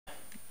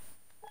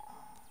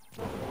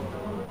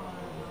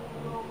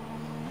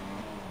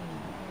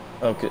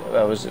Okay,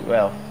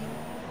 well,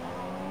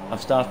 I've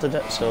started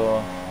it,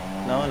 so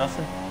no,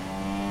 nothing.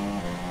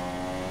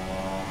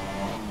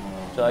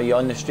 So are you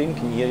on the stream?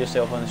 Can you hear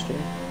yourself on the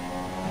stream?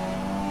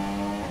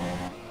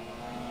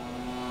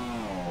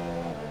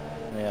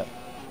 Yeah.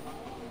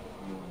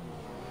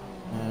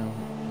 No.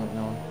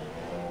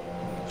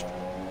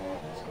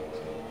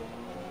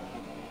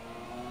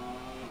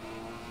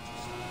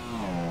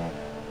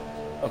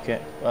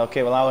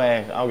 Okay. Well,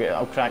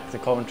 I'll crack the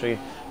commentary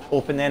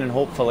open then, and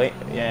hopefully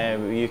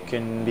you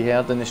can be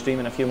heard in the stream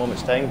in a few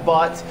moments' time.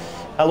 But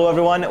hello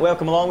everyone,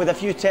 welcome along. With a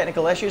few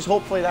technical issues,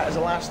 hopefully that is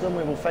the last of them.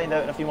 We will find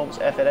out in a few moments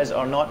if it is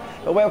or not.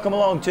 But welcome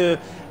along to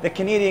the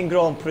Canadian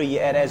Grand Prix.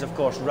 It is, of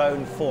course,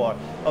 round 4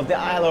 of the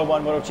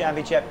ILR1 World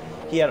Championship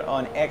here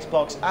on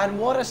Xbox, and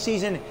what a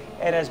season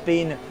it has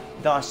been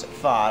thus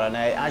far. And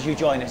as you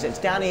join us, it's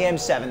Danny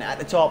M7 at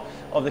the top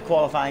of the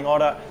qualifying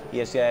order. He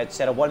has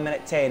set a 1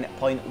 minute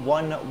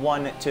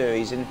 10.112.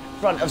 He's in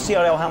front of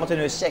CRL Hamilton,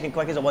 who is second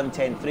quickest at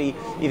 1:10.3.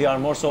 EVR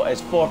Morso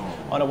is fourth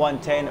on a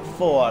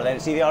 1:10.4. Then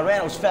it's EVR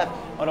Reynolds fifth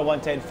on a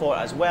 1:10.4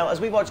 as well. As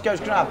we watch Gauss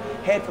Grab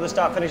head for the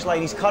start finish line,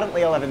 he's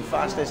currently 11th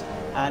fastest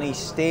and he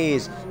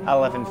stays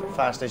 11th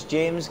fastest.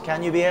 James,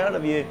 can you be heard?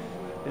 Have you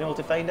been able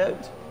to find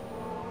out?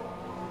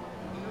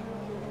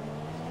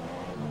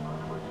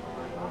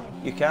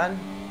 You can?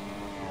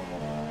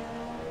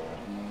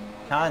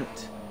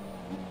 Can't.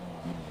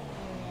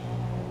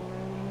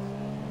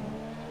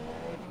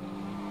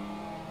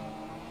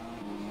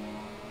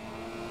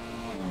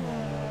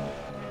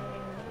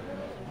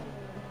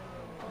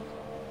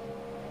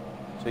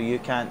 So you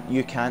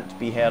can't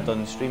be heard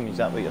on the stream, is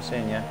that what you're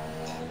saying, yeah?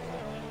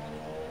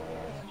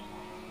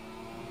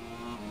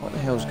 What the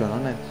hell's going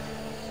on then?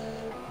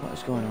 What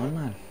is going on,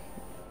 man?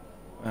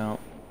 Well,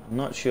 I'm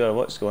not sure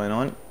what's going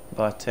on,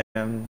 but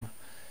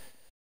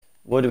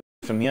what do we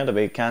do from here? Do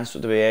we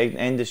cancel? Do we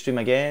end the stream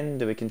again?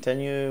 Do we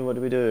continue? What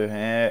do we do?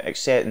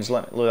 Settings,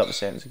 let me load up the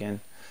settings again.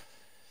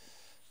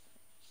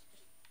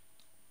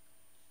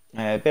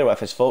 Bear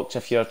with us, folks,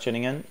 if you're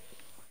tuning in.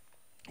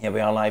 Here we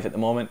are live at the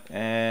moment.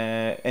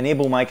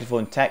 Enable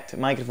microphone ticked,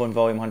 microphone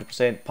volume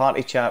 100%,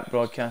 party chat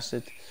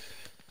broadcasted.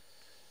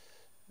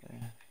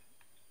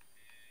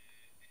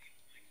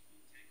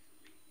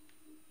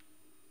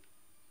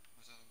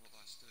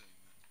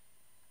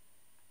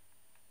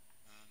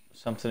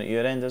 Something at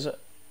your end, is it?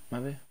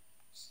 Maybe?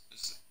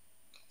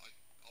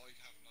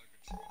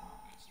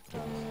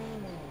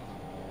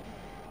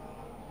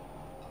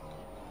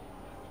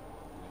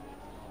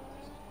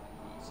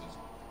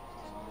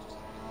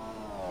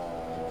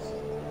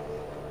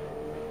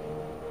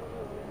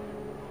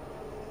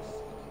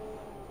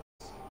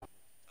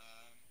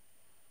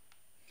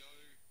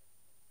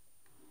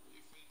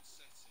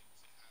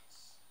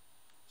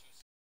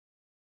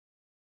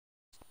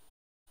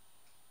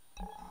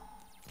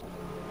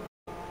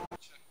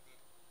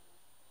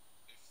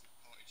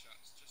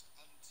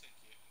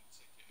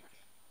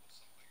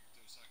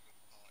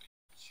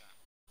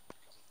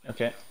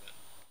 Okay.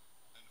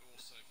 And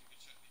also, if you could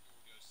check the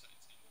audio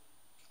settings in,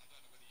 I don't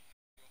know whether you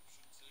have the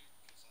option to,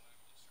 because I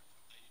haven't looked through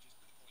for ages,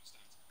 but the point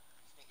stands.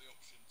 You've got the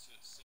option to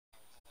see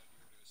how high the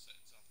audio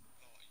settings are for the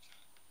party chat,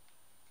 and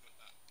put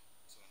that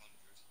to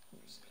 100.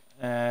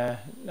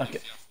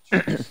 Okay.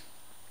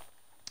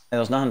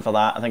 There's nothing for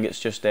that. I think it's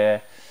just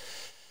I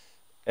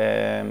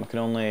can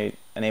only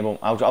enable.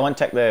 I'll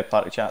untick the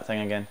party chat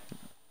thing again.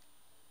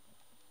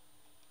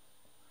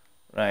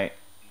 Right.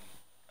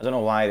 I don't know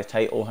why the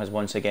title has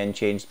once again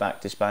changed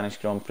back to Spanish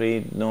Grand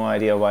Prix. No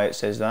idea why it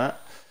says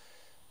that.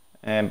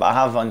 But I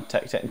have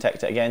unticked it and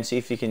ticked it again. See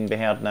if you can be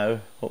heard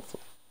now,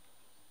 hopefully.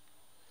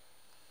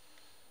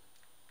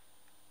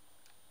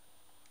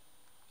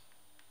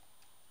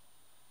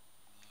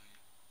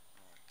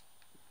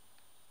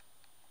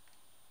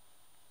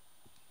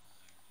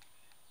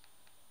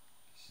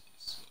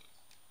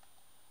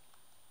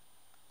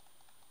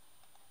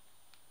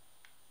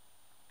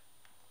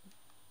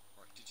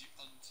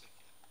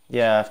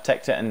 Yeah, I've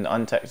ticked it and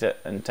unticked it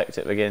and ticked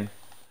it again.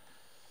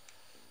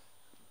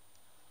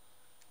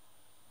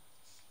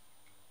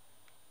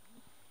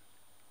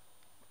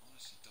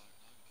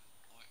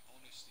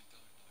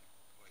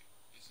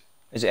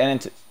 Is it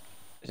anything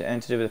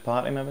to do with the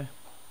party, maybe?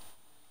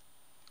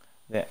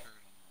 Yeah.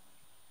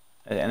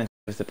 Is it anything to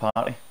do with the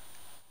party?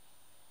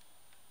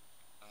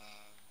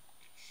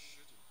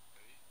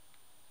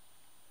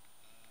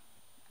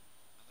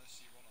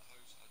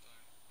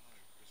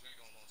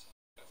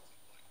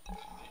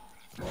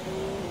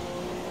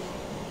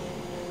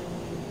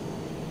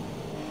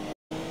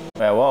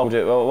 Well, what I'll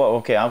do,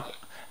 okay,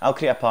 I'll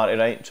create a party,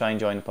 right? Try and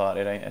join the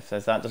party, right? If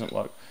that doesn't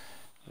work.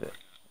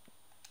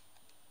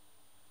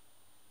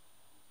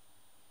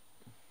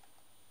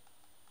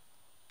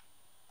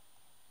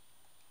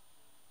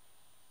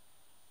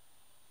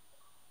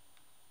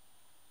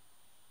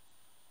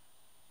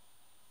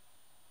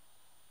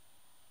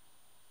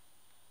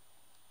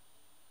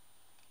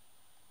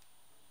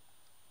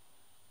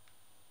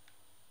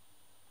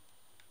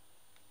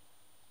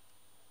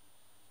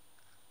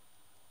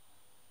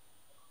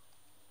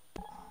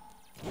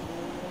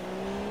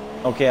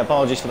 Okay,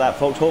 apologies for that,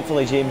 folks.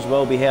 Hopefully James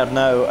will be heard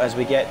now as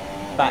we get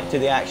back to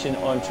the action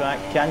on track.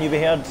 Can you be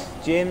heard,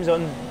 James?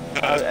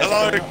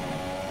 Hello.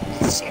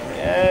 Sorry.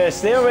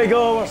 Yes, there we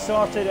go. We're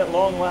sorted at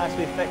long last.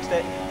 We fixed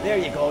it. There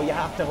you go. You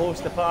have to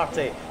host the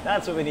party.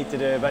 That's what we need to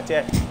do. But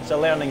it's a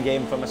learning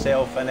game for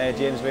myself and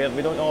James.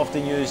 We don't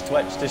often use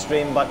Twitch to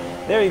stream, but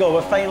there you go.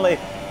 We've finally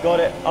got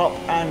it up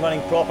and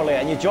running properly.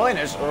 And you join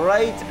us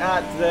right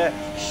at the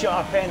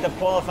sharp end of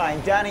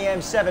qualifying. Danny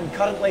M7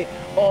 currently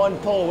on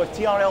pole with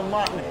TRL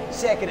Martin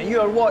second. And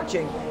you are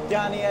watching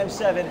Danny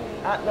M7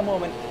 at the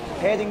moment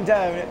heading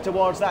down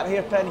towards that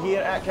hairpin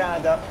here at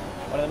Canada.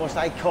 One of the most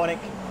iconic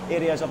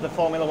areas of the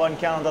Formula One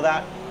calendar,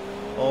 that.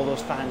 All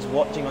those fans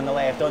watching on the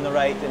left, on the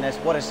right, in this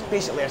what is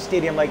basically a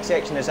stadium-like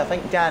section. As I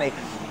think Danny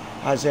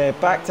has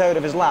backed out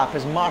of his lap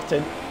as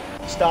Martin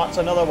starts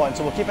another one.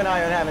 So we'll keep an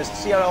eye on him as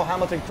CRL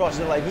Hamilton crosses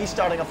the line. He's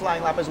starting a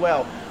flying lap as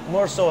well.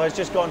 Morso has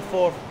just gone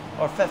fourth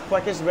or fifth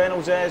quickest.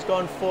 Reynolds has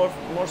gone fourth.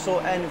 Morso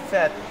in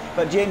fifth.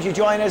 But James, you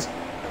join us.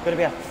 It's going to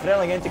be a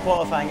thrilling into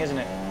qualifying, isn't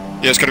it?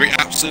 Yeah, it's going to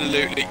be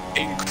absolutely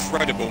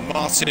incredible.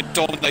 Martin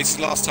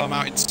dominated last time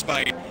out in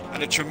Spain,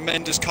 and a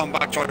tremendous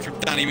comeback drive from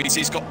Danny means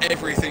he's got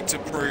everything to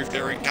prove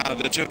here in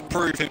Canada, to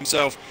prove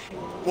himself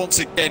once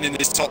again in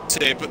this top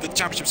tier. But the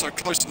championship's so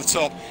close to the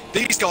top,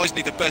 these guys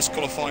need the best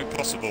qualifying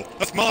possible.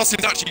 As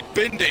Martin's actually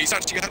binned it, he's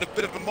actually had a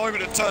bit of a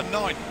moment at turn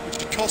 9,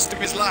 which cost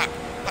him his lap.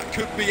 That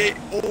could be it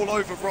all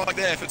over right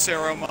there for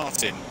TRL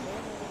Martin.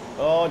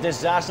 Oh,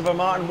 disaster for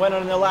Martin, winner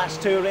in the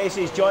last two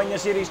races, joined the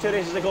series 2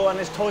 races ago and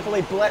has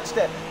totally blitzed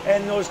it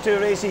in those 2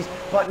 races.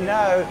 But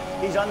now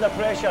he's under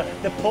pressure.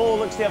 The pole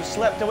looks to have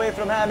slipped away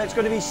from him. It's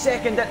going to be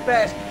second at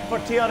best for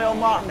TRL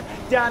Martin.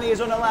 Danny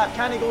is on a lap.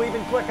 Can he go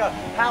even quicker?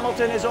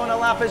 Hamilton is on a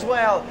lap as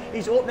well.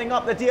 He's opening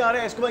up the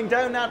DRS, going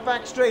down that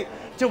back straight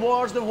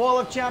towards the Wall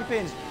of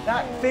Champions.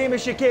 That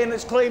famous chicane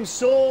that's claimed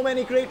so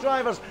many great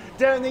drivers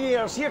down the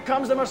years. Here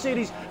comes the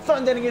Mercedes,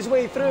 thundering his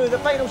way through the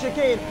final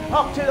chicane,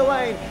 up to the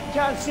line.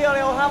 Can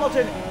CRL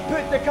Hamilton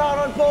put the car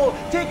on pole,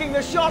 taking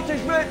the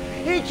shortest route?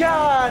 He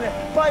can,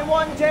 by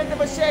 1/10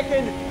 of a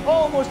second,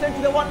 almost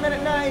into the 1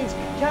 minute 9s.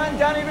 Can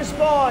Danny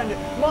respond?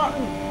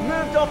 Martin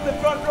moved off the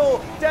front row,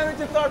 down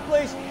into third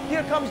place.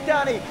 Here comes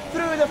Danny,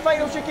 through the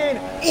final chicane,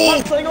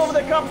 hustling over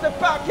the curbs, the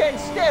back end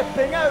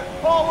stepping out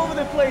all over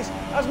the place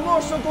as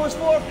Morso goes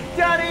forth.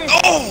 Danny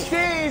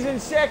stays in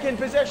second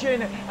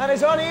position and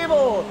is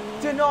unable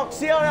to knock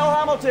CRL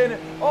Hamilton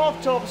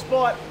off top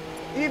spot.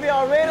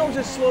 EVR Reynolds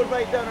has slowed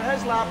right down on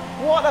his lap.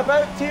 What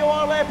about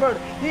TOR Leopard?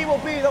 He will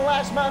be the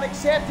last man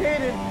except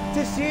Hayden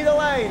to see the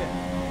line.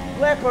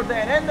 Leopard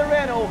then in the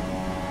Renault,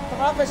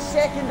 half a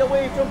second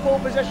away from pole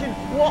position.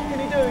 What can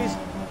he do?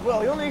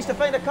 He only needs to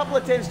find a couple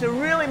of tenths to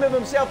really move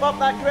himself up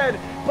that grid,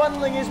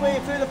 bundling his way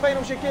through the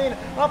final chicane.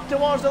 Up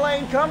towards the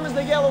line comes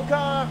the yellow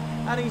car,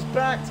 and he's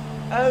backed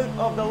out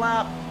of the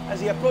lap as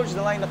he approaches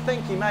the line. I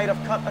think he might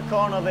have cut a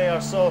corner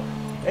there, so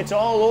it's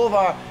all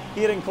over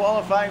here in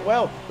qualifying.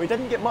 Well, we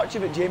didn't get much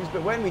of it, James,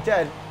 but when we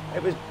did,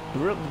 it was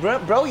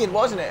brilliant,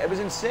 wasn't it? It was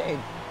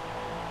insane.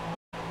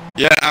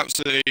 Yeah,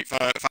 absolutely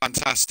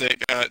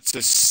fantastic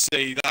to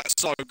see that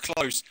so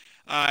close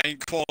in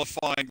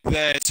qualifying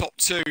there. Top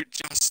 2,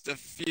 just a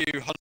few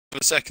hundred of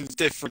a second's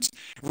difference.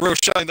 Real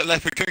shame that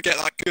Leopard couldn't get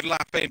that good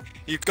lap in.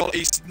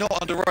 He's not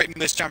underrating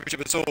this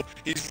championship at all.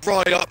 He's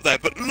right up there,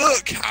 but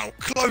look how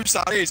close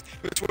that is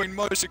between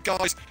most of the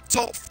guys.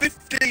 Top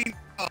 15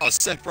 cars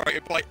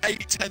separated by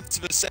 0.8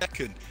 of a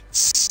second.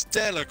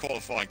 Stellar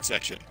qualifying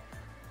session.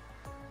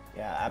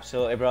 Yeah,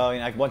 absolutely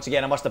brilliant. Once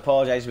again, I must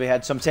apologise. We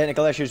had some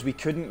technical issues. We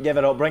couldn't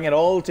bring it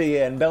all to you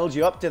and build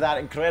you up to that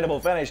incredible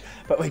finish.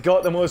 But we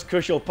got the most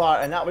crucial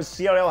part, and that was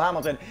CRL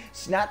Hamilton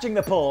snatching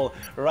the pole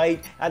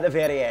right at the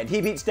very end.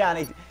 He beats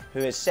Danny, who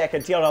is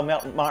second.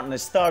 TRL Martin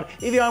is third.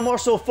 EVR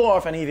Morso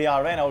fourth, and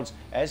EVR Reynolds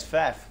is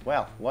fifth.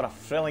 Well, what a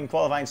thrilling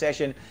qualifying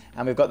session.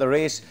 And we've got the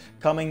race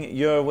coming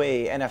your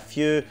way in a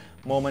few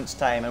moments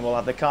time, and we'll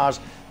have the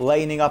cars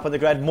lining up on the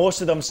grid,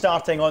 most of them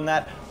starting on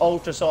that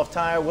ultra soft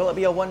tyre. Will it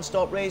be a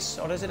one-stop race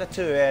or is it a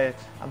 2?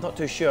 I'm not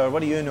too sure.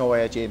 What do you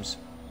know, James?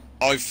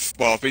 I've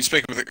been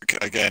speaking with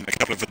again a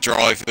couple of the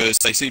drivers.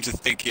 They seem to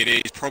think it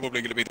is probably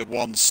going to be the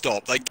one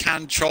stop. They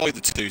can try the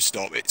 2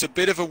 stop. It's a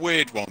bit of a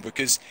weird one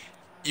because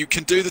you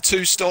can do the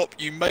 2 stop,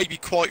 you may be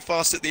quite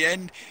fast at the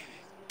end,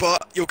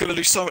 but you're going to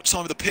lose so much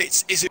time with the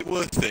pits. Is it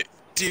worth it?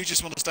 Do you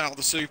just want to stay out of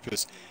the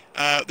supers?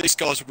 These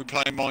guys will be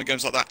playing mind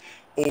games like that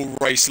all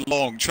race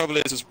long. Trouble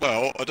is as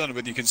well, I don't know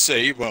whether you can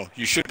see, well,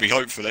 you should be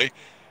hopefully,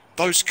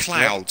 those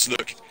clouds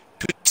look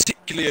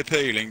particularly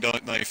appealing,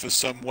 don't they, for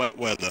some wet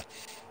weather?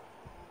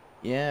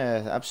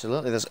 Yeah,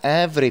 absolutely. There's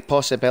every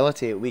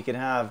possibility we can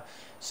have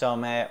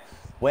some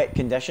wet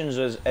conditions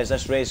as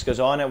this race goes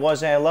on. It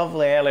was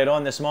lovely earlier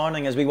on this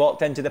morning as we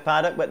walked into the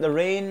paddock, but the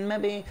rain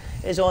maybe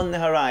is on the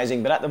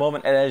horizon. But at the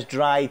moment it is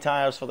dry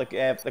tyres for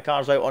the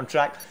cars out on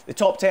track. The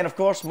top 10, of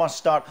course, must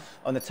start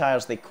on the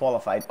tyres they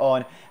qualified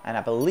on, and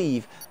I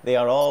believe they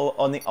are all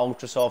on the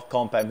ultra soft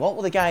compound. What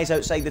will the guys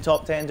outside the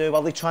top 10 do?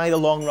 Well, they try the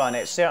long run.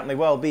 It certainly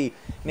will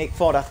make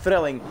for a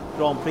thrilling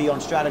Grand Prix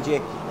on strategy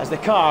as the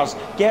cars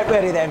get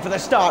ready then for the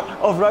start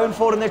of round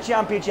 4 in the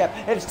championship.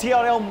 It's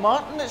TRL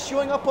Martin that's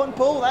showing up on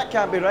pole. That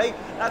can't be right.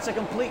 That's a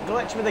complete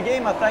glitch with the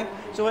game, I think.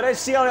 So it is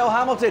CRL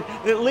Hamilton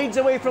that leads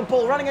away from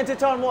pole, running into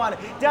turn 1.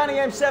 Danny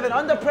M7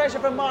 under pressure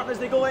from Martin as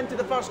they go into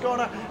the first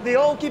corner. They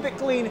all keep it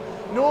clean,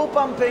 no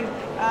bumping,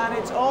 and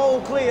it's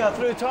all clear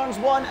through turns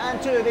 1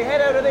 and 2. They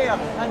head out of there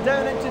and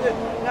down into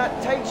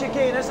that tight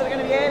chicane. Is there going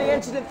to be any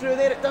incident through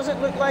there? It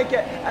doesn't look like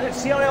it. And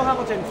it's CRL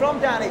Hamilton from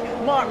Danny,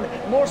 Martin,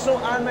 Morso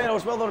and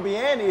Meadows. Will there be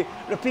any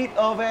repeat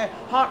of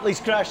Hartley's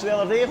crash the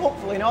other day?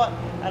 Hopefully not.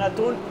 And I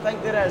don't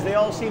think there is. They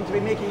all seem to be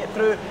making it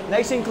through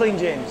nice and clean,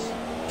 James.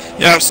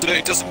 Yeah, absolutely.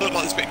 It doesn't look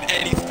like there's been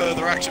any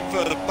further action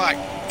further back.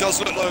 It does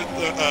look like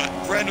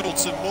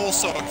Reynolds and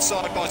Morso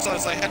side by side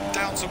as they head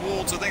down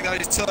towards, I think that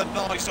is turn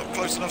 9. He's not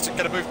close enough to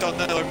get a move done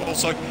there though,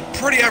 Morso.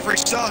 Pretty average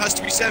start has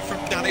to be said from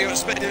Danny. I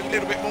expected a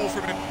little bit more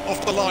from him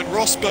off the line.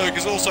 Rosberg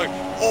is also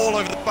all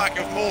over the back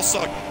of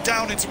Morso,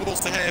 down in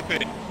towards the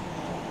hairpin.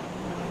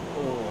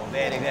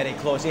 Very, very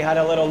close. He had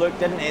a little look,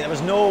 didn't he? There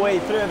was no way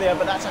through there,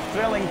 but that's a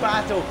thrilling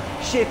battle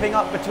shaping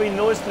up between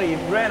those three.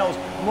 Reynolds,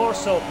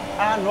 Morso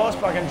and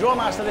Rosberg. And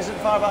Drawmaster isn't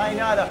far behind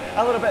either.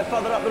 A little bit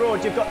further up the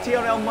road, you've got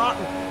TRL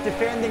Martin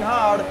defending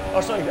hard,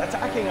 or sorry,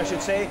 attacking I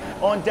should say,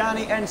 on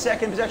Danny in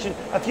second position.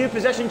 A few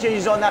position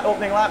changes on that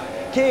opening lap.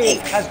 Kay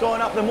has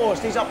gone up the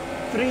most. He's up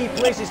 3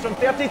 places from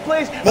 30th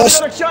place. There's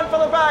another shunt for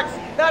the back.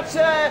 That's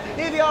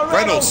AVR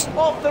Reynolds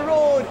off the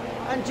road.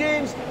 And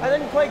James, I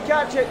didn't quite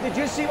catch it. Did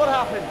you see what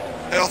happened?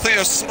 I think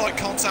a slight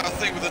contact, I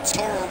think, with a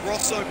Toro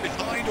Rosso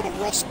behind or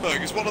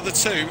Rosberg is one of the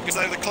two because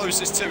they're the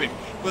closest to him.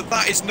 But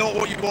that is not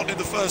what you want in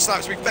the first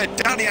lap. To be fair,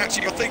 Danny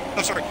actually,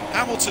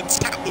 Hamilton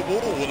tapped the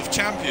wall of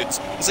champions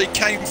as he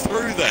came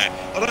through there.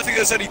 I don't think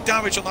there's any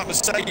damage on that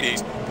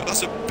Mercedes, but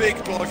that's a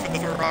big blow for the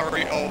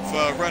Ferrari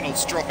of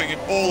Reynolds, dropping him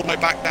all the way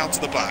back down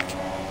to the back.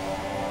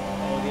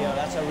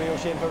 That's a real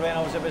shame for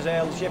Reynolds. It was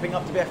shaping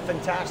up to be a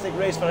fantastic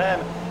race for him.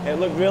 It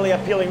looked really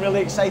appealing, really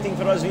exciting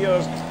for us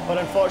viewers, but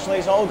unfortunately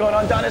it's all gone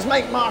undone as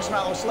Mike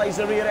Marshmallow slides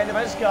the rear end of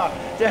his car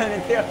down in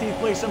 13th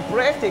place. Some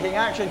breathtaking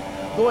action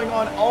going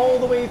on all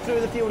the way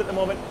through the field at the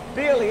moment.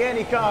 Barely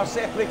any cars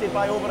separated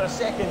by over a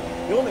second.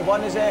 The only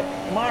one is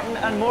Martin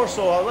and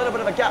Morso. A little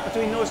bit of a gap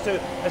between those two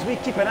as we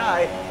keep an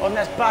eye on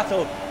this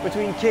battle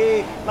between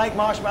Kay, Mike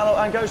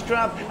Marshmallow and Gauss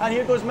Crab. And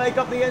here goes Mike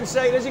up the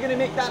inside. Is he going to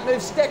make that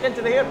move, stick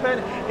into the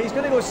hairpin? He's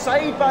going to go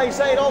side by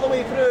side all the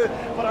way through.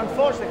 But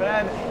unfortunately for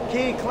him,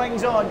 Kay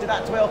clings on to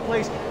that 12th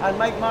place and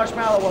Mike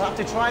Marshmallow will have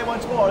to try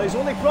once more. His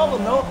only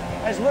problem though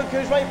is look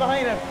who's right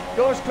behind him.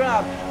 Gauss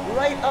Crab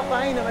right up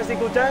behind him as they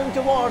go down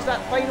towards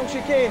that final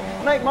chicane.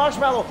 Mike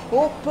Marshmallow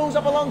pulls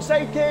up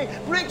alongside Kay,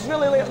 brakes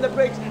really late on the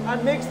brakes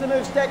and makes the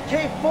move stick.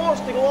 Kay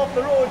forced to go off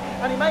the road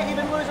and he might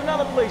even lose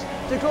another place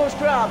to Ghost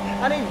Crab,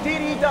 and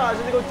indeed he does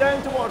as they go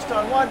down towards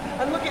turn 1.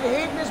 And look at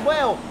Hayden as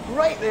well,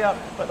 right there,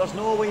 but there's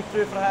no way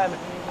through for him.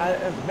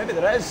 Maybe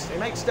there is, he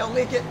might still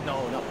make it.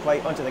 No, not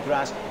quite, onto the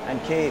grass,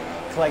 and Kay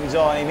clings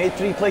on. He made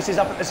 3 places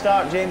up at the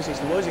start, James.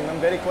 He's losing them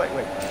very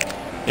quickly.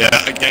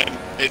 Yeah, again,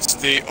 it's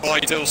the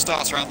ideal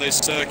starts around this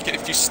circuit.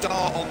 If you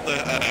start on the,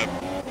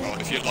 well,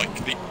 if you like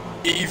the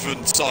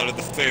even side of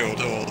the field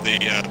or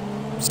the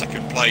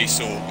second place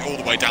or all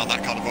the way down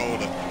that kind of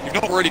order, you've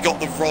not really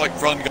got the right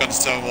run going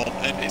to turn 1,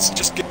 and it's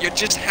just you're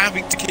just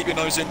having to keep your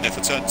nose in there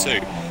for turn 2.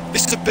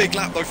 This is a big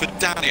lap though for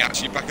Danny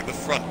actually back at the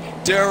front.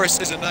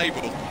 DRS is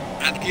enabled,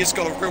 and he has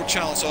got a real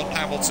chance on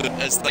Hamilton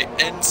as they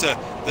enter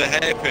the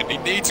hairpin. He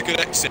needs a good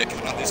exit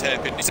coming out this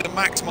hairpin. He's going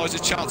to maximise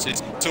his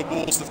chances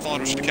towards the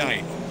final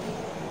chicane.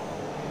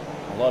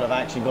 A lot of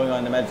action going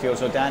on in the midfield,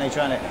 so Danny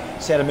trying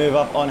to set a move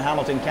up on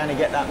Hamilton. Can he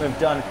get that move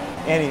done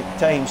any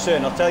time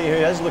soon? I'll tell you who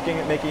is looking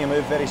at making a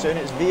move very soon.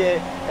 It's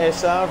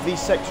VSR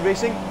V6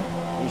 Racing.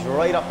 He's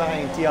right up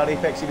behind TR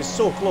Apex. He was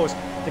so close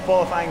to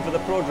qualifying for the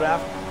Pro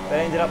Draft, but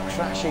ended up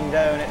crashing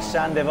down at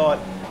Saint-Devote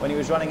when he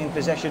was running in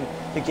position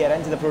to get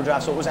into the Pro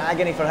Draft, so it was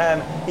agony for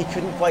him. He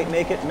couldn't quite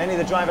make it. Many of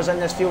the drivers in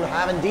this field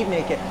have indeed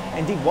made it.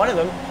 Indeed, one of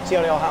them,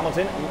 CRL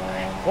Hamilton,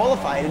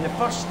 qualified in the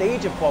first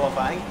stage of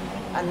qualifying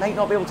and might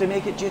not be able to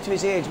make it due to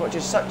his age, which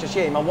is such a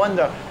shame. I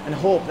wonder and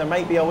hope there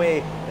might be a way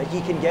that he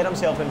can get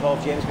himself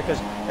involved, James, because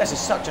this is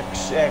such a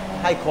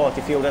high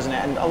quality field, isn't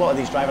it? And a lot of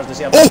these drivers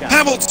deserve a chance.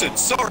 Hamilton,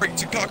 sorry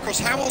to cut across.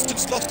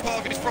 Hamilton's lost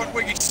part of his front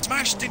wing. He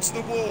smashed into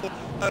the wall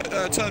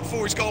at turn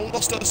 4. He's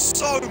lost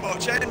so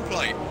much end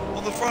plate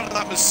on the front of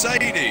that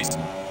Mercedes.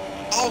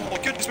 Oh my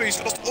goodness me, he's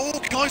lost all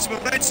kinds of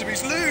momentum.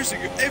 He's losing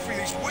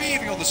everything. He's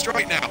weaving on the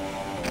straight now.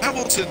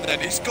 Hamilton then,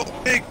 he's got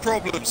big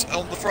problems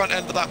on the front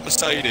end of that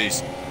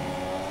Mercedes.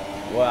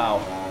 Wow,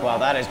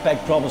 that is big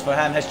problems for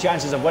him. His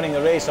chances of winning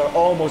the race are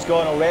almost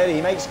gone already.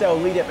 He might still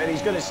lead it, but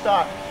he's going to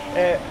start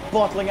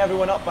bottling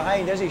everyone up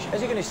behind. Is he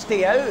going to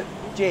stay out,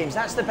 James?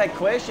 That's the big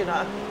question.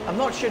 I'm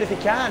not sure if he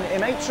can. He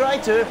might try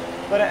to,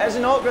 but it is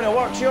not going to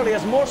work, surely.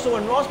 As Morso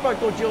and Rosberg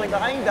go dueling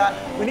behind that.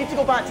 We need to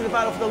go back to the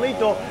battle for the lead,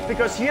 though,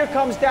 because here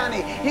comes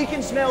Danny. He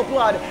can smell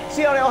blood.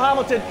 CRL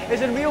Hamilton is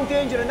in real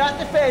danger, and that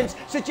defence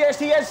suggests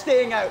he is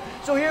staying out.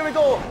 So here we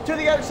go. To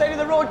the outside of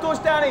the road goes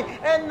Danny.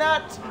 In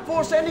that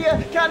Force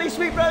India, can he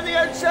sweep round the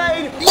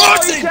outside? Martin!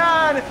 Oh, he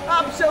can!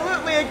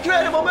 Absolutely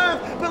incredible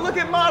move. But look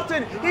at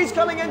Martin. He's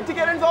coming in to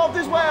get involved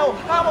as well.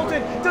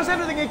 Hamilton does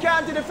everything he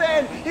can to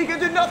defend. He can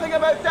do nothing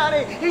about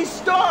Danny. He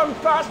stormed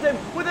past him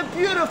with a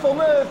beautiful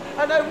move.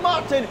 And now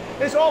Martin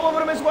is all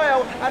over him as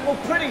well, and will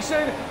pretty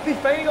soon be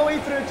finding a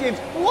way through, James.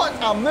 What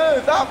a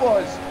move that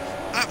was!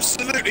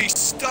 Absolutely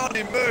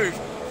stunning move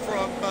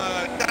from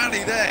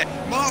Danny there.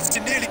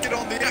 Martin nearly got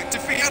on the act.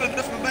 If he had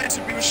enough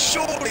momentum, he was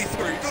surely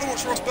through. You've got to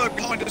watch Rosberg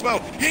behind as well.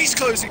 He's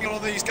closing in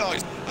on these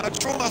guys.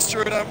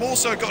 Drawmaster and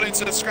also got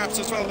into the scraps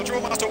as well. The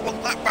Drawmaster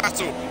won that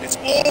battle. It's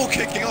all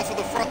kicking off at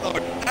the front though.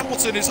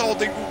 Hamilton is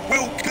holding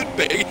what could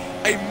be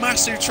a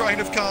massive train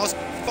of cars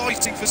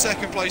fighting for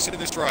second place in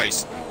this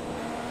race.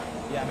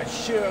 Yeah, but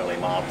surely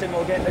Martin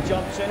will get the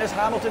jump soon as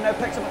Hamilton now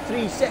picks up a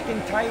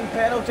 3-second time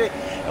penalty.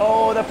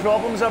 Oh, the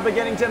problems are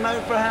beginning to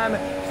mount for him.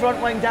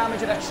 Frontline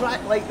damage at a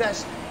track like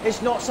this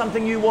is not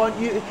something you want.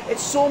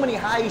 It's so many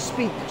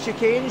high-speed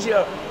chicanes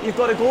you've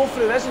got to go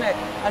through, isn't it?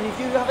 And if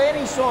you have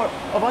any sort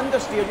of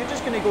understeer, you're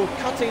just going to go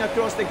cutting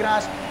across the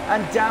grass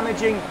and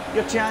damaging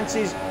your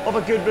chances of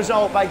a good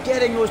result by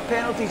getting those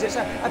penalties. It's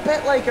a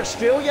bit like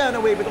Australia in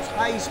a way with those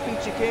high-speed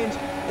chicanes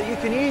that you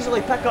can easily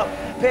pick up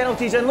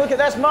penalties. And look at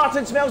this,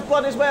 Martin smells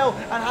blood as well,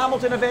 and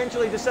Hamilton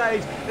eventually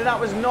decides that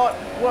was not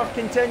worth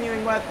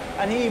continuing with,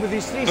 and he, with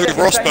his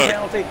 3-second time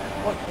penalty.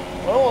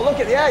 Oh, look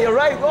at, yeah, you're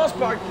right,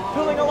 Rosberg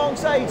pulling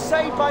alongside,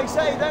 side by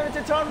side, down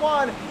into turn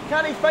 1.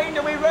 Can he find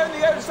a way round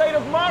the outside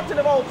of Martin,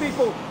 of all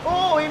people?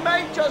 Oh, he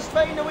might just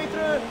find a way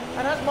through.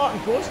 And has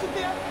Martin ghosted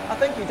there? I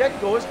think he did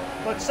ghost,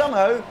 but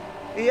somehow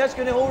he is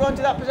going to hold on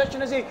to that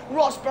position, is he?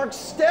 Rosberg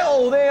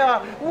still there.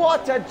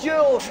 What a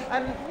duel.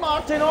 And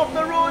Martin off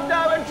the road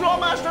now, and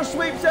Drawmaster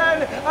sweeps in,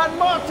 and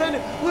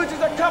Martin loses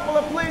a couple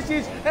of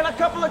places in a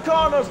couple of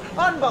corners.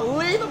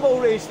 Unbelievable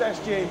race this,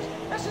 James.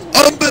 This is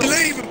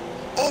unbelievable.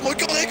 Oh my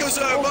God, there goes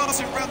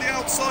Martin around the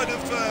outside of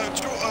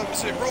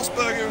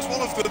Rosberg, who was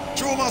one of the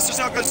Drawmasters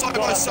now go side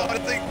by side. I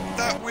think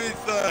that with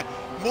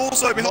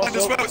Morso behind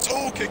as well, it's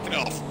all kicking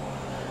off.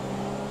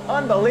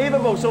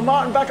 Unbelievable. So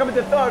Martin back up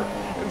into third.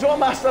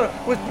 Drawmaster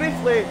was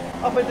briefly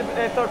up into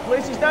third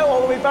place. He's now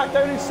all the way back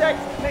down in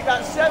sixth. Make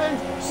that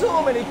seventh.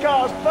 So many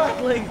cars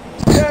battling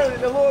down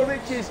in the lower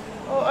reaches.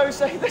 Oh,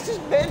 outside. This is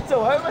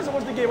mental. How am I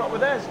supposed to game up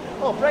with this?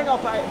 Oh, bring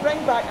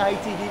back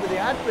ITV with the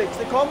ad breaks.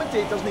 The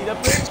commentators need a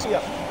break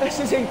here. This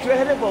is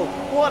incredible.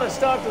 What a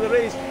start to the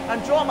race.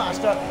 And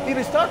Drawmaster, he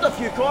was third a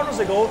few corners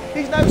ago.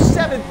 He's now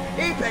seventh.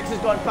 Apex has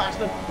gone past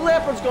him.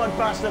 Leopard's gone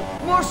past him.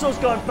 Morso's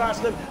gone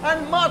past him.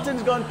 And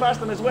Martin's gone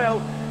past him as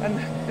well. And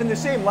in the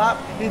same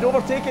lap, he'd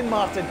overtaken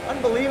Martin.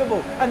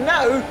 Unbelievable. And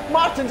now,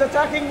 Martin's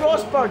attacking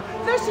Rosberg.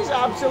 This is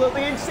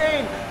absolutely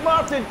insane.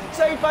 Martin,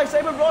 side by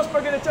side with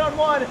Rosberg into turn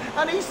 1,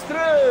 and he's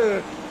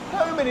through.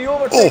 How many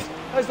overtakes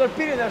has there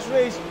been in this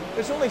race?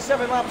 It's only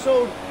 7 laps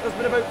old. There's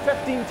been about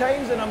 15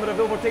 times the number of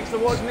overtakes there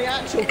was in the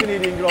actual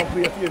Canadian Grand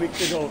Prix a few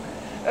weeks ago.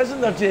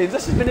 Isn't there, James?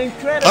 This has been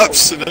incredible.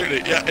 Absolutely,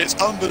 yeah, it's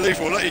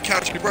unbelievable. I'll let you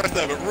catch your breath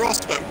there, but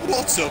Rosberg,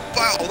 what a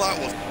battle that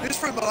was. It's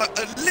from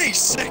at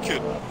least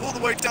second, all the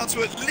way down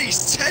to at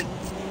least 10th.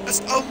 That's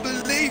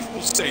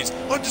unbelievable scenes.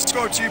 I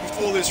described to you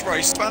before this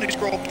race, Spanish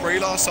Grand Prix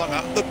last time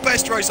out, the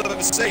best race I've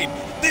ever seen.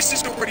 This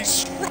is already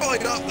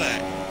straight up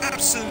there.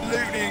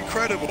 Absolutely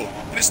incredible.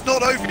 And it's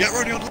not over yet,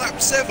 we're only on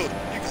lap 7.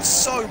 You've got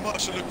so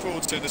much to look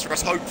forward to in this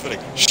race, hopefully.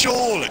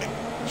 Surely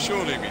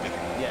we do.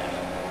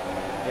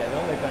 Yeah,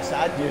 the only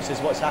sad news is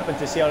what's happened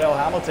to CRL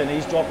Hamilton.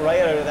 He's dropped right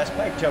out of this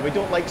picture. We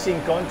don't like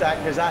seeing contact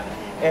because that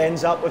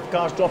ends up with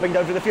cars dropping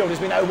down to the field. As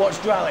we now watch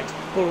Dralix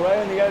go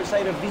round the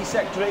outside of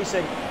V6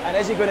 Racing, and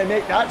is he going to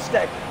make that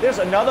stick? There's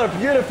another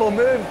beautiful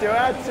move to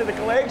add to the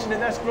collection in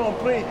this Grand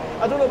Prix.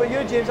 I don't know about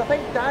you, James. I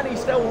think Danny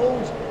still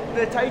holds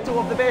the title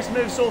of the best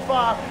move so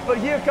far, but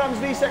here comes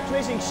V6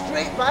 Racing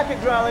straight back at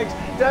Dralix,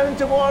 down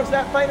towards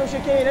that final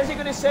chicane. Is he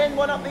going to send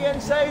one up the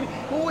inside?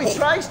 Oh, he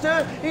tries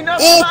to. He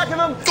knocks the back of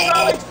him.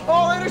 Dralix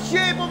all out of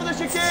shape over the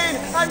chicane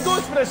and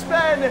goes for a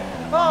spin.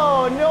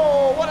 Oh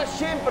no, what a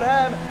shame for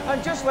him.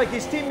 And just like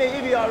his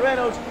teammate EVR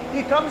Reynolds,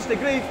 he comes to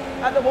grief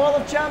at the Wall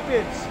of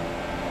Champions.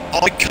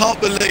 I can't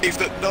believe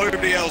that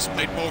nobody else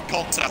made more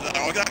contact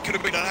there. That could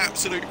have been an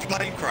absolute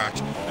plane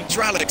crash. And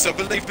Dralix, I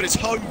believe in his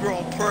home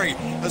Grand Prix,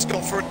 has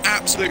gone for an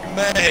absolute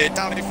mare here,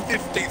 down in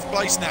 15th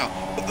place now.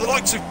 But the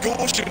likes of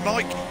Gorsh and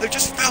Mike, they've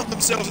just found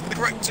themselves in the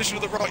correct position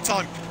at the right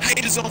time.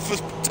 Hayden's on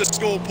to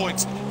score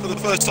points for the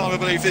first time, I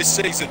believe, this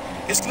season.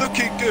 It's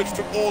looking good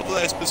from all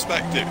their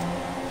perspective.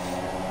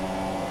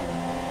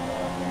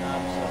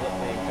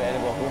 Absolutely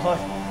incredible.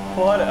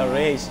 What a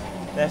race.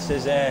 This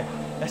is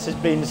this has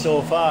been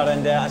so far,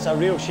 and it's a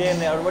real shame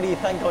there. What do you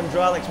think on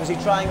Alex? Was he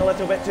trying a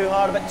little bit too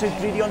hard, a bit too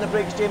greedy on the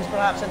brakes, James,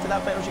 perhaps, into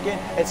that final chicane?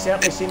 It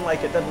certainly seemed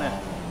like it, didn't it?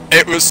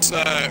 It was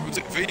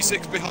it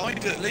V6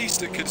 behind at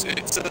least? Because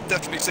it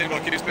definitely seemed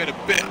like he was being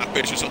a bit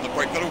ambitious on the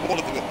brake pedal. One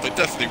of them, they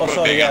definitely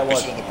were being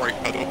ambitious on the brake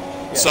pedal.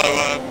 Yeah. So,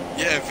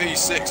 yeah,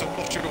 V6, I'm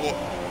not sure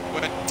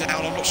what went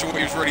down. I'm not sure what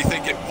he was really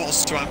thinking. It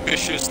was too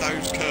ambitious.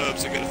 Those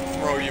curbs are going to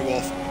throw you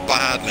off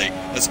badly.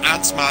 As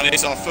Ant-Man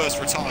is our first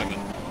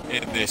retirement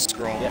in this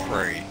Grand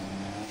Prix.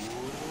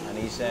 And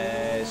he's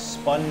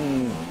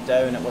spun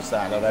down at, what's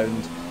that,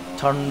 around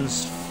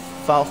turns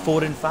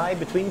 4 and 5,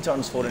 between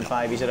turns 4 and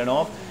 5 he's heading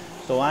off.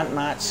 So Ant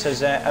Mats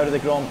is out of the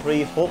Grand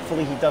Prix.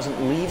 Hopefully he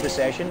doesn't leave the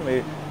session.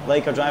 We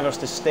like our drivers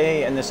to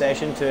stay in the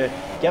session to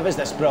give us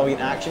this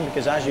brilliant action,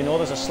 because as you know,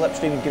 there's a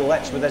slipstream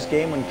glitch with this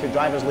game. When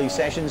drivers leave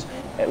sessions,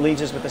 it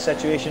leaves us with a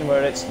situation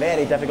where it's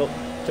very difficult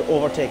to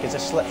overtake, as the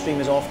slipstream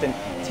is often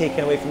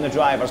taken away from the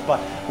drivers. But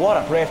what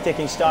a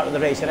breathtaking start of the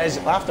race. It is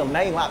after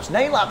 9 laps.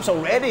 9 laps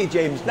already,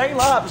 James. 9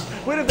 laps.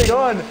 Where have they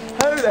gone?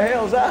 How the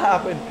hell has that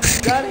happened?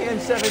 Gran in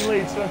 7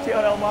 leads from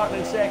TRL Martin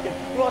in 2nd.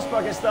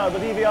 Rosberg is 3rd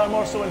with EVR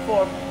Morso in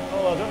 4th.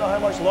 Oh, I don't know how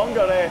much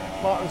longer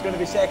Martin's going to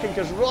be 2nd,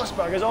 because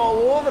Rosberg is all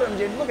over him,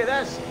 James. Look at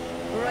this.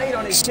 Right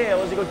on his tail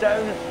as he goes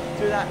down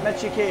through that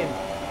mid-chicane.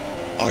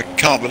 I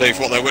can't believe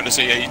what they're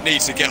witnessing here. He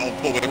needs to get on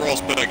board with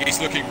Rosberg. He's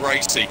looking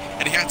racy,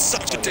 and he had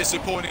such a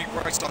disappointing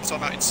race last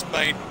time out in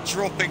Spain,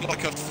 dropping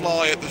like a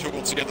fly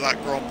towards the end of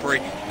that Grand Prix.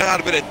 He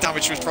had a bit of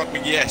damage to his front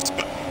wing, yes,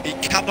 but he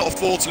cannot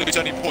afford to lose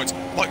any points.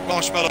 Mike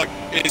Marshmallow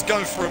is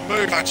going for a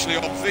move actually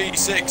on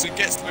V6 and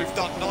gets the move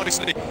done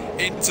nicely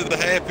into the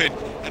hairpin.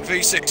 And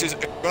V6 is,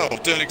 well,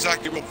 doing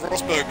exactly what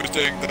Rosberg was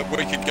doing a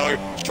week ago,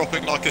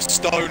 dropping like a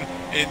stone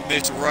in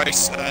this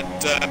race,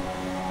 and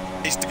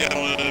needs to get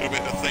on a little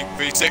bit, I think.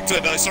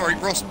 V6, no, sorry,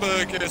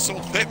 Rosberg sort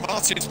of pit,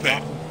 Martin's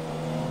pit.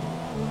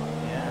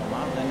 Yeah,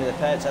 Martin into the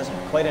pits. That's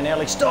quite an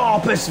early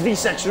stop. It's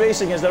V6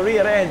 Racing as the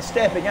rear end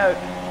stepping out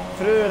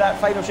through that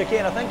final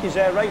chicane. I think his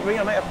right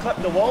rear might have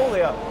clipped the wall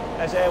there.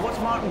 As what's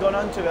Martin gone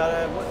on to?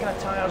 What kind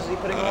of tyres is he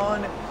putting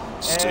on?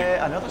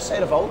 Another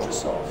set of ultra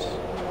softs.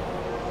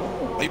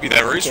 Maybe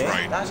there is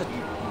rain. That's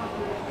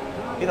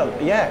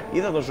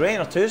either there's rain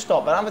or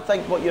two-stop, but I would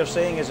think what you're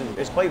saying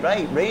is quite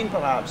right. Rain,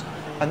 perhaps.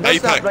 And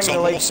does that bring the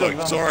lights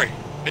of... Sorry.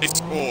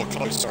 It's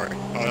close, sorry.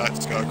 I had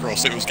to go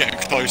across. It was getting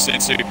close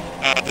into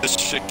the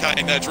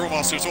chicane there.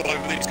 Drawmaster was all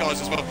over these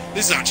guys as well.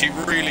 This is actually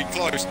really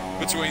close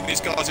between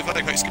these guys. If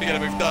Apex can get a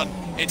move done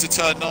into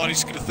turn 9,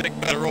 he's going to think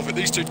better of it.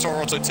 These two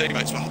Toronto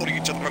teammates were holding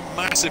each other up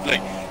massively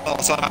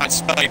last time out in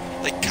Spain.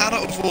 They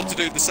cannot afford to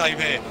do the same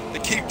here. They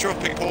keep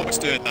dropping points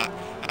doing that,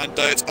 and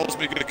it's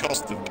ultimately going to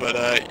cost them. But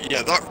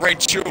yeah, that rain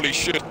surely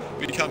should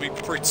be coming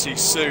pretty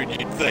soon,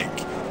 you'd think,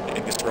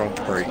 in this Grand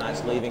Prix.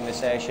 That's leaving the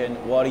session.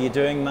 What are you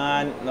doing,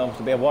 man? There'll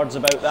be words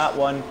about that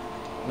one.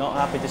 Not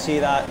happy to see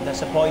that.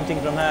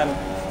 Disappointing from him.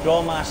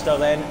 Drawmaster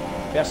then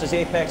versus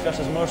Apex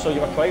versus Murso.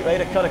 You were quite right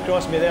to cut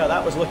across me there.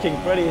 That was looking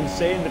pretty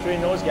insane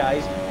between those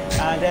guys.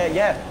 And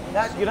yeah,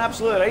 you're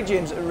absolutely right,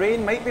 James.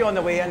 Rain might be on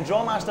the way in.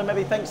 Drawmaster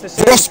maybe thinks the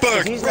same.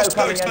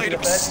 Rosberg's made a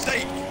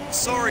mistake.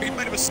 Sorry, he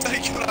made a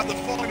mistake on the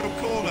final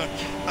corner.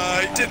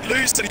 He didn't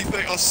lose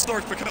anything. I'm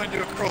sorry for cutting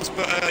you across,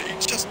 but he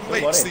just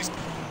makes these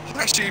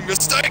crashing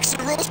mistakes,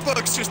 and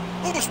Rosberg's just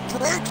almost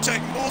broke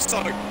Jake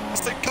Morso as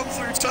they come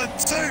through turn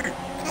 2.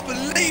 I can't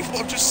believe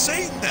what I've just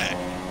seen there.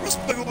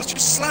 Rosberg almost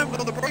just slammed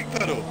on the brake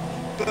pedal.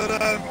 But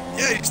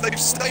yeah, they've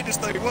stayed as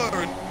they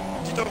were,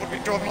 and you don't want to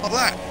be driving like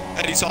that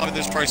any time in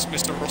this race.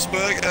 Mr.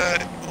 Rosberg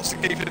wants to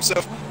keep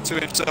himself to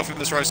himself in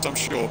this race, I'm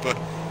sure. But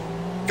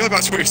go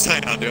back to what you were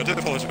saying, Andy. I do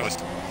apologise.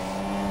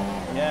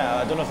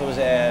 Yeah, I don't know if there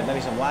was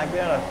maybe some lag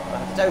there.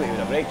 I doubt he would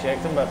have brake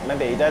checked him, but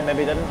maybe he did, maybe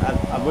he didn't.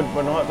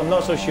 I'm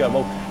not so sure.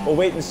 We'll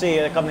wait and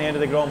see come the end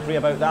of the Grand Prix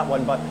about that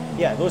one. But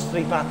yeah, those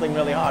three battling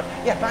really hard.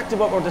 Yeah, back to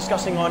what we're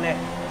discussing on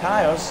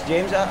tyres,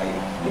 James.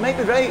 You might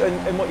be right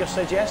in what you're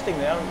suggesting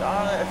there.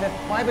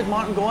 Why would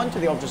Martin go on to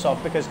the ultra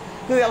soft? Because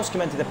who else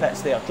came into the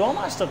pits there?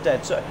 Drawmaster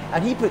did,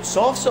 and he put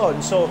softs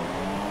on. So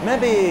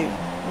maybe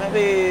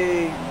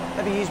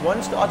he's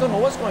one stop. I don't know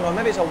what's going on.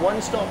 Maybe it's a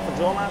one stop for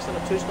Drawmaster and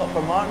a two stop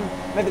for Martin.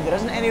 Maybe there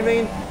isn't any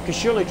rain, because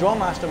surely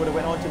Drawmaster would have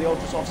went on to the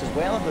ultra softs as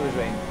well if there was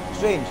rain.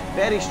 Strange,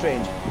 very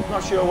strange.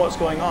 Not sure what's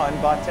going on,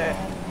 but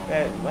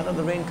whether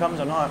the rain comes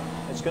or not,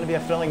 it's going to be a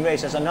thrilling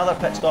race as another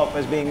pit stop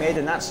is being made,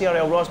 and that's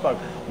CRL Rosberg.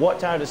 What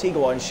tyre does he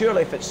go on?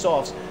 Surely if it's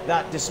softs,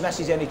 that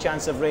dismisses any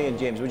chance of rain,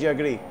 James. Would you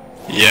agree?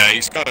 Yeah,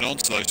 he's going on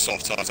to those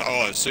soft tyres.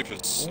 Oh, it's super.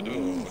 It's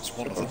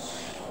one of them.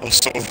 Or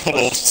sort of one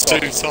or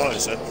two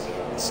tyres then.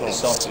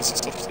 Soft. It's a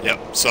soft.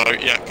 Yep. So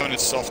yeah, going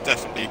into soft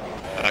definitely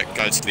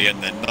goes to the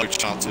end then. No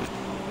chance of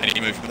any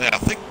movement there. I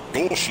think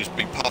Gorsh has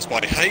been passed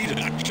by Hayden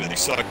actually.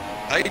 So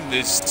Hayden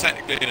is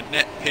technically in a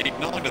net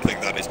P9, I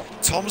think that is.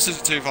 Thomas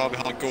isn't too far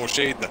behind Gorsh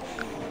either.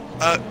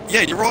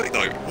 Yeah, you're right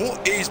though.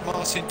 What is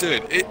Martin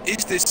doing?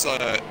 Is this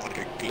like a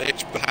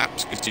glitch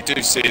perhaps? Because you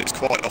do see this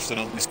quite often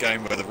on this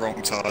game where the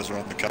wrong tyres are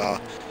on the car.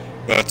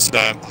 But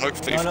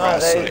hopefully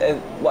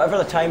whatever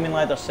the timing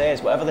ladder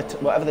says, whatever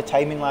the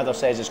timing ladder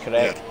says is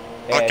correct.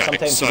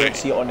 Sometimes so you don't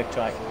see it on the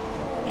track.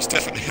 he's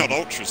definitely on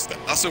ultras then.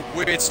 That's a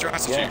weird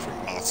strategy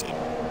from Martin.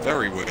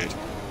 Very weird.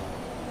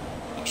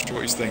 Not sure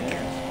what he's thinking.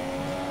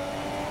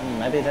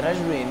 Maybe there is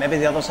rain, maybe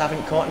the others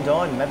haven't cottoned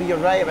on, maybe you're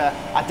right, but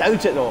I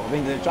doubt it though. I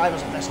mean, the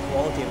drivers of this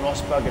quality,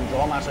 Rosberg and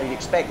Drawmaster, you'd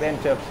expect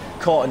them to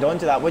have cottoned on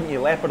to that, wouldn't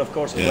you? Leopard, of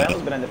course, as well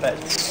has been in the pit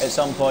at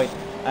some point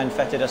and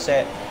fitted a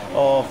set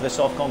of the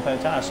soft compound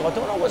tyres. So I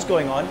don't know what's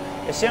going on.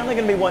 It's certainly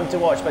going to be one to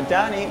watch, but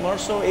Danny,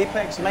 Murso,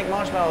 Apex, Mike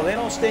Marshmallow, they're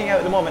all staying out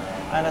at the moment,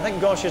 and I think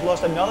Gosh has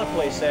lost another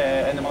place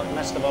in the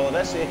midst of all of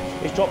this.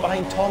 He's dropped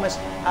behind Thomas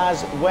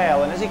as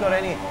well, and has he got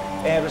any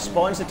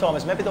response to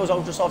Thomas? Maybe those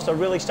ultra softs are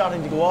really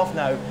starting to go off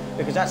now,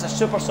 because that's a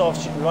super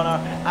soft runner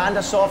and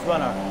a soft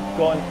runner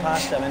going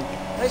past him. And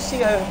let's see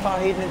how far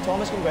Hayden and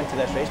Thomas can go into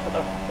this race, but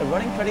they're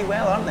running pretty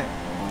well, aren't they?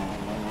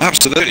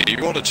 Absolutely,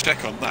 you want to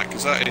check on that,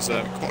 because that is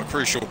quite a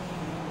crucial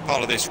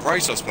part of this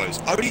race, I suppose.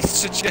 Only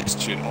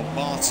suggestion on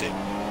Martin,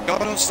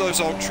 going on to those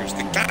ultras,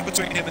 the gap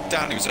between him and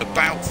Danny was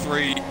about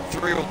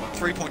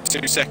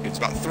 3.2 seconds,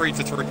 about 3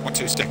 to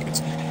 3.2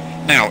 seconds.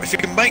 Now, if he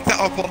can make that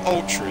up on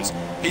ultras,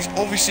 he's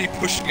obviously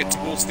pushing it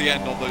towards the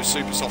end on those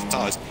super soft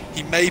tyres.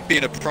 He may be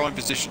in a prime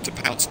position to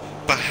pounce,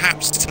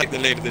 perhaps to take the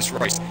lead of this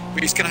race,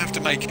 but he's going to have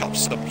to make up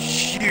some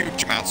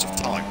huge amounts of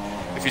time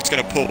if he's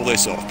going to pull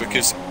this off,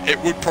 because it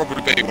would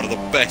probably be one of the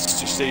best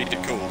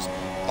strategic calls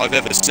I've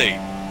ever seen.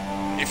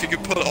 If he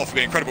could pull it off, it'd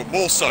be incredible.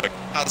 More so,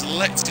 has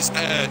let his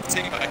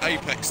teammate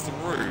Apex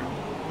through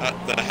at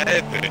the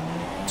hairpin.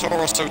 Toro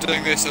Rosso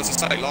doing this, as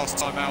I say, last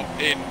time out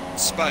in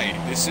Spain.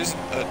 This isn't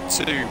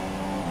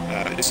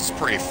this is a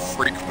pretty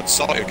frequent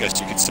sight, I guess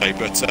you could say.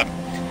 But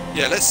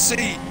yeah, let's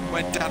see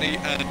when Danny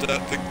and the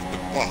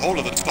whole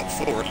of the top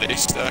four at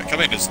least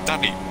come in, as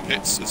Danny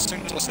hits as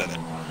soon as I said it.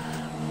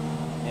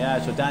 Yeah,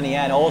 so Danny,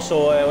 and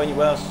also when you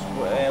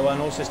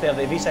notice there,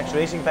 the V6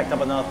 Racing picked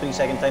up another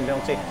 3-second time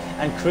penalty,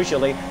 and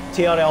crucially,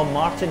 TRL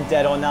Martin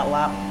did on that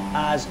lap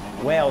as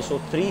well. So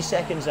 3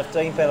 seconds of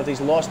time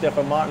penalties lost there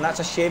for Martin. That's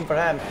a shame for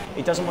him.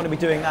 He doesn't want to be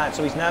doing that.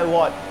 So he's now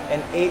what,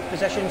 in 8th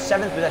position,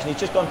 7th position. He's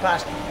just gone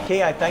past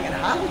Kay, I think. And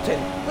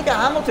Hamilton, look at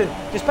Hamilton.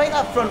 Despite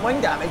that front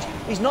wing damage,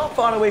 he's not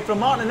far away from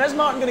Martin. And is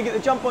Martin going to get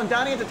the jump on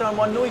Danny into turn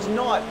 1? No, he's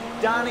not.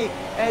 Danny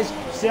is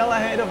still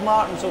ahead of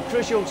Martin. So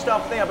crucial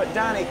stuff there. But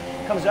Danny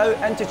comes out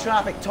into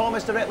traffic.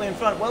 Thomas directly in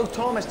front. Will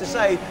Thomas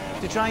decide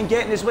to try and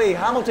get in his way?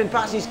 Hamilton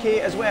passes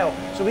Kay as well.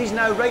 So he's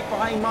now right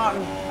behind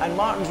Martin, and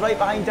Martin's right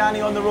behind Danny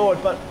on the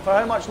road. But for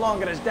how much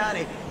longer, as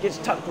Danny gets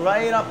tucked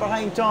right up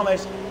behind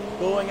Thomas,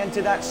 going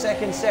into that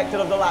second sector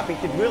of the lap? He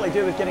could really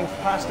do with getting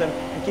past him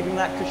and keeping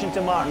that cushion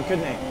to Martin,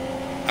 couldn't he?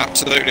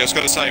 Absolutely. I was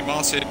going to say,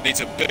 Martin needs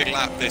a big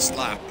lap this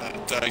lap,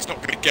 and he's not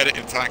going to get it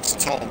in thanks to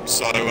Tom.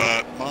 So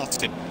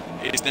Martin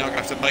is now going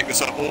to have to make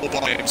this up all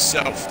by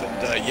himself.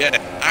 And yeah,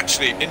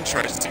 actually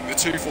interesting, the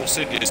 2 Force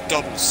India's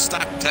double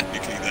stacked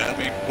technically there. I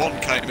mean, one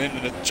came in,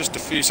 and just a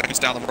few seconds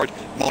down the road,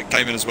 Mike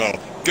came in as well.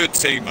 Good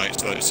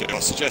teammates, those two. I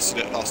suggested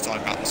it last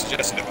time out. I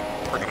suggested it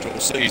pretty much all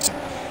season.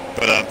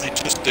 But they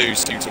just do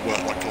seem to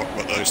work like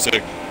clockwork, those two.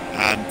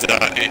 And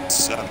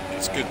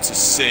it's good to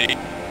see.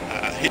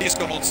 He's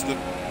gone on to the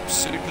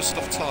super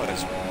soft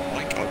tyres,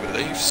 Mike, I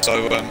believe.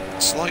 So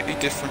slightly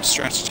different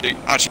strategy.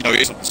 Actually, no,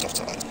 he is on the soft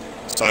tyres.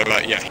 So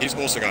yeah, he's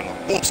also going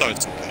on. Also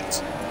into the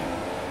pits.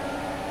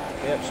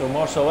 Yep, so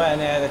Morso in.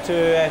 The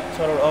two,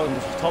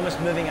 Thomas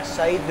moving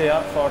aside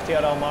there for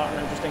TRL Martin,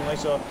 interestingly.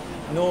 So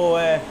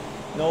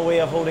no way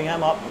of holding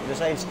him up.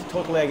 Decides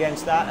totally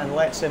against that and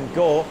lets him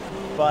go.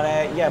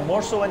 But yeah,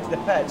 Morso into the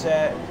pits.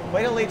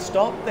 Quite a late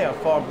stop there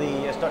for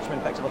the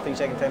Dutchman, picks up a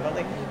 3-second time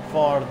penalty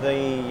for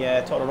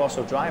the Toro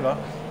Rosso driver.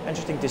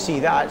 Interesting to see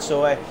that.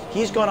 So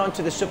he's gone on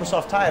to the super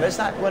soft tyre. Is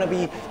that going to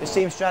be the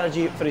same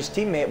strategy for his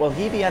teammate? Will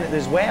he be in it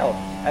as well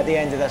at the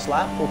end of this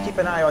lap? We'll keep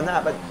an eye on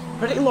that. But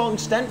pretty long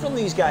stint from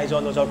these guys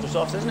on those ultra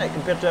softs, isn't it,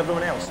 compared to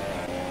everyone else?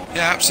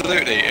 Yeah,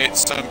 absolutely.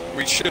 It's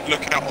we should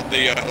look out on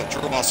the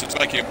Drawmasters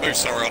making a move.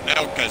 Sorry, on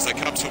Elka as they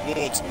come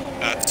towards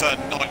turn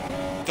 9.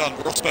 Done.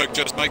 Rosberg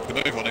just make the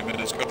move on him and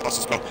has got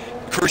past as well.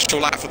 Crucial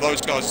lap for those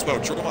guys as well.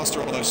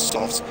 Drawmaster on those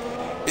softs.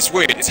 It's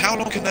weird. It's how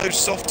long can those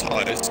soft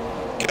tyres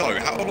go?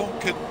 How long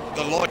can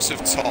the likes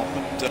of Tom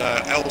and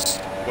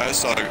elsewhere?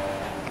 So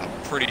I'm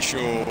pretty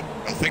sure.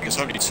 I think it's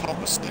only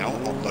Thomas now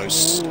on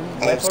those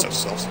old stuff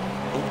softs.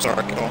 Oh,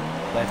 sorry. Go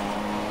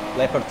on.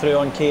 Leopard through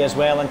on Kay as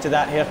well into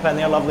that hairpin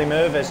there. Lovely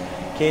move as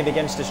Kay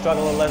begins to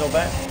struggle a little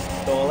bit.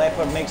 So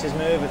Leopard makes his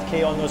move with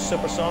Kay on those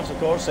super softs, of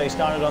course. So he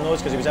started on those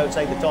because he was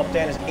outside the top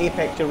 10 as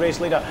Apex, your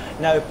race leader,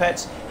 now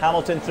pits.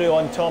 Hamilton through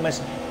on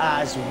Thomas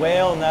as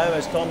well now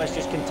as Thomas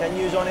just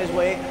continues on his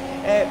way.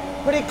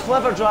 Pretty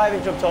clever driving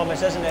from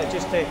Thomas, isn't it?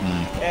 Just to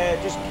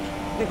just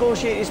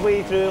negotiate his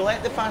way through,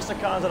 let the faster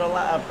cars that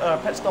are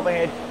pit stop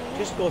ahead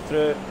just go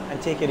through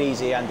and take it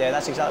easy, and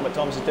that's exactly what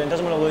Thomas is doing.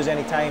 Doesn't want to lose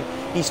any time.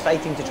 He's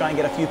fighting to try and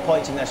get a few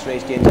points in this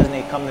race, Jane, doesn't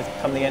he, come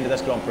the end of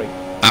this Grand Prix?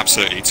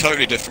 Absolutely,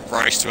 totally different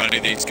race to any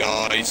of these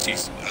guys.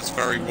 That's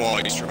very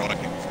wise driving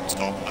from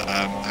Tom,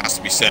 has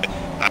to be said,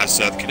 as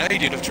the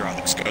Canadian of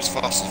Duralex goes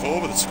fastest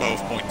forward with a 12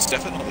 points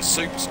deficit on the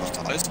super soft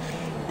tyres,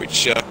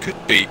 which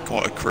could be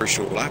quite a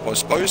crucial lap, I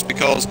suppose,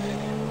 because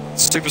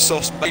Super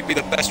softs may be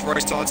the best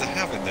race tyre to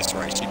have in this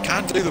race. You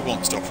can do the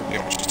one stop from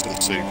the ultras to the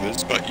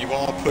supers, but you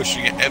are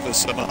pushing it ever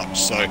so much.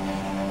 So,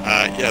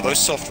 yeah, those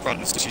soft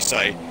runners, as you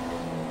say,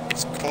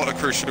 it's quite a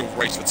crucial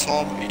race for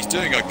Tom. He's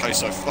doing okay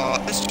so far.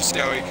 Let's just see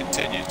how he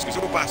continues, because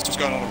all battles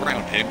going on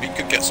around him, he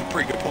could get some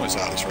pretty good points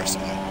out of this race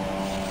today.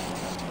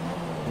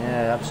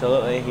 Yeah,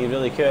 absolutely, he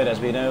really could. As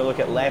we now look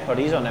at Leopard,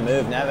 he's on the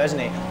move now, isn't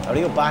he? A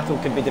real battle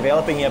could be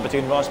developing here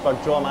between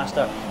Rosberg,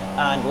 Drawmaster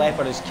and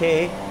Leopard as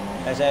K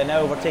is now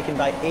overtaken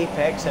by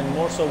Apex, and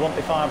more so won't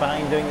be far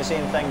behind doing the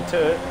same thing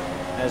too,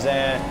 as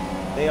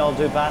they all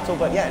do battle.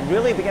 But yeah,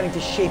 really beginning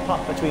to shape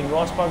up between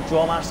Rosberg,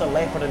 Drawmaster,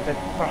 Leopard, and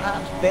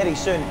perhaps very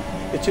soon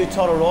the two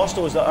Toro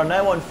Rossos that are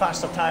now on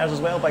faster tyres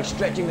as well by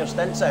stretching their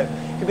stints out.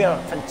 Could be a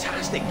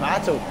fantastic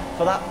battle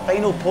for that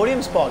final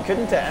podium spot,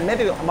 couldn't it? And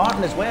maybe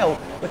Martin as well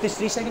with his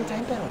 3-second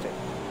time penalty.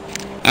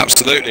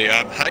 Absolutely.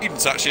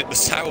 Hayden's actually in the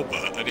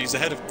Sauber and he's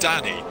ahead of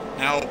Danny.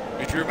 Now,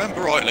 if you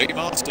remember rightly,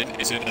 Martin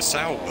is in a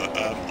Sauber.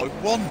 I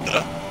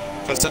wonder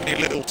if there's any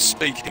little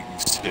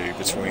speakings to do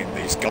between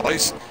these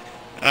guys.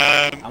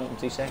 Hamilton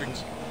 3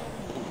 seconds.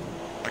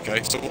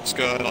 Okay, so what's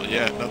going on?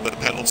 Yeah, another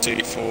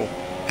penalty for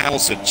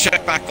Hamilton.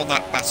 Check back on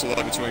that battle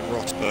though between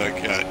Rosberg,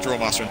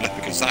 Drawmaster and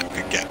Leopard, because that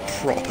could get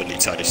properly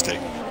tasty.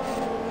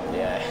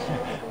 Yeah.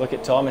 Look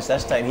at Thomas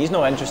this time. He's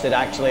not interested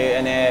actually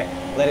in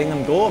letting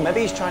them go.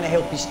 Maybe he's trying to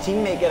help his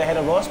teammate get ahead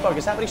of Rosberg.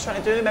 Is that what he's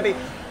trying to do? Maybe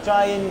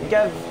try and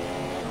give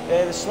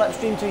the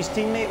slipstream to his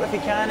teammate if he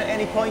can at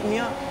any point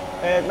here.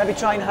 Maybe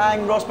try and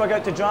hang Rosberg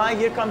out to dry.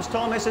 Here comes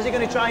Thomas. Is he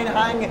going to try and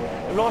hang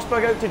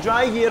Rosberg out to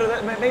dry here?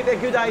 That might be a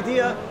good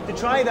idea to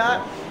try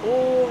that.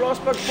 Oh,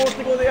 Rosberg forced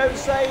to go the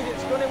outside.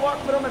 It's going to work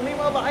for him. And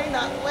meanwhile, behind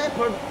that,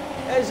 Leopard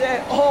is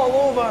all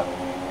over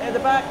the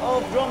back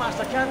of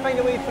Drawmaster. Can't find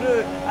a way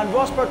through. And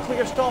Rosberg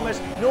clears Thomas.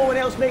 No one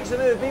else makes a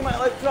move.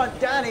 Meanwhile, out front,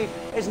 Danny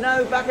is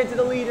now back into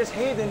the lead as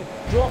Hayden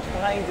drops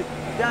behind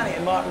Danny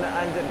and Martin.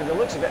 And by the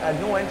looks of it, had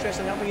no interest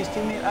in helping his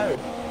teammate out.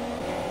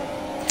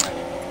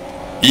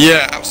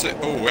 Yeah,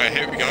 absolutely. Oh,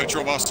 here we go.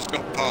 Drawmaster's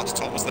got past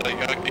Thomas. There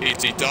you go.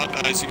 Easy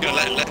done. Is he going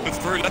to let Leopard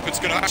through? Leopard's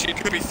going to actually, it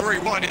could be 3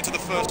 wide into the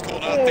first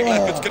corner. I think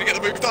Leopard's going to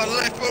get the move done.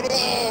 Leopard,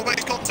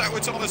 makes contact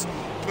with Thomas.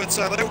 But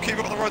they all keep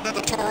it on the road. Then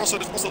the Toro Rosso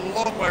just was a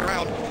long way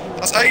around.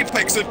 That's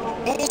Apex and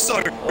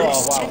also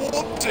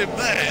swamped him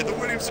there. The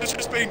Williams has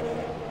just been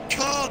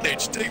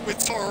carnage deep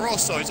with Toro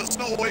Rossos. That's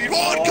not what you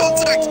want.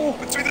 Contact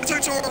between the two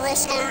Toro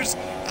Rossos.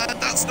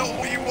 And that's not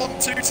what you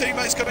want. Two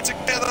teammates coming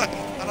together.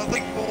 And I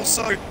think more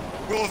so,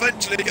 will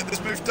eventually get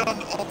this move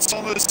done on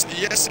Thomas.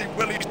 Yes, he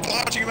will. He's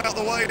barging him out of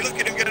the way. Look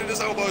at him getting his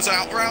elbows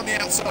out. Around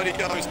the outside he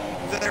goes.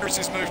 There is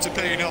his move to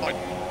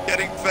P9.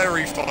 Getting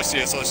very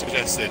feisty, as I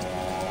suggested.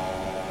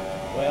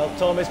 Well,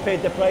 Thomas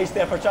paid the price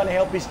there for trying to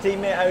help his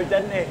teammate out,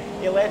 didn't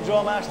he? He let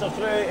Drawmaster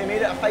through. He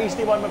made it a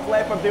feisty one with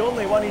Leopard, the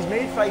only one he's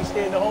made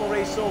feisty in the whole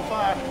race so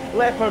far.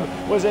 Leopard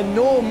was in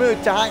no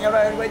mood to hang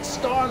around, went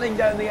storming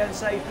down the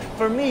inside.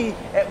 For me,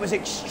 it was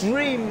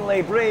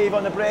extremely brave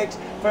on the brakes.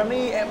 For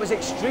me, it was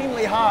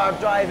extremely hard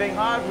driving,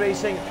 hard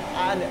racing,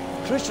 and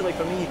crucially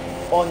for me,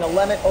 on the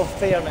limit of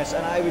fairness.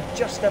 And I would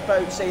just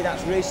about say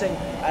that's racing,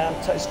 and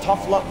it's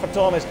tough luck for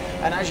Thomas.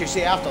 And as you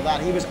say, after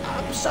that, he was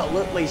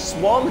absolutely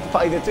swamped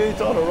by the two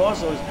Toro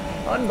Rossos.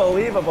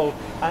 Unbelievable.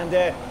 And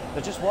there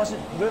just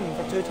wasn't room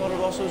for two Toro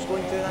Rossos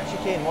going through that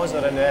chicane, was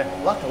there?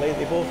 And luckily,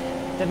 they both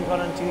didn't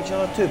run into each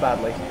other too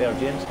badly there,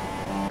 James.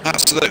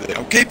 Absolutely.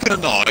 I'm keeping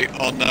an eye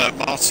on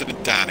Martin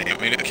and Danny. I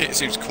mean, it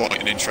seems quite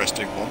an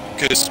interesting one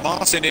because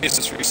Martin is,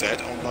 as we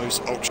said, on those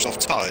ultra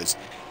soft tyres.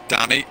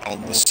 Danny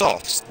on the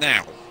softs.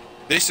 Now,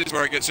 this is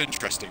where it gets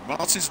interesting.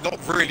 Martin's not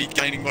really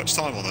gaining much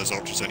time on those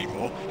ultras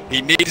anymore.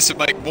 He needed to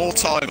make more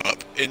time up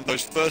in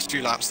those first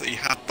few laps that he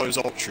had those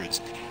ultras.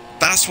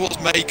 That's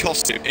what may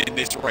cost him in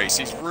this race.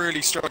 He's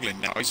really struggling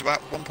now. He's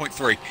about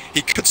 1.3.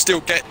 He could still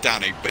get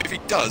Danny, but if he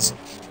does,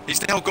 he's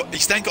then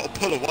got to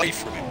pull away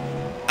from him.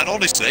 And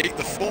honestly,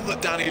 the form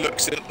that Danny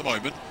looks in at the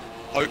moment,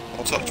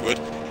 I'll touch wood,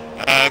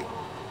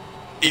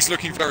 he's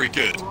looking very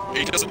good.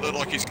 He doesn't look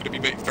like he's going to be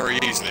beaten very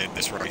easily in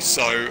this race.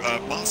 So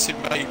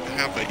Martin may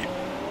have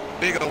a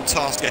big old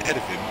task ahead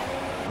of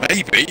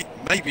him.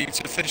 Maybe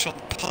to finish on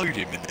the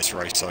podium in this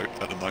race so,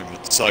 at the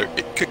moment. So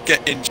it could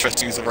get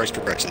interesting as the race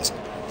progresses.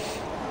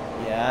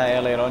 Yeah,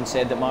 earlier on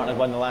said that Martin had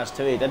won the last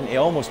two. He didn't. He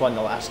almost won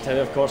the last two,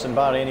 of course, in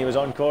Bahrain. He was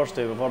on course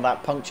to before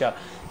that puncture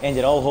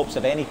ended all hopes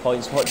of any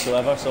points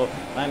whatsoever. So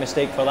my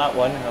mistake for that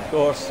one. Of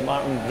course,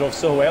 Martin drove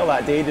so well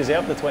that day. He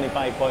deserved the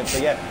 25 points.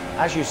 But yeah,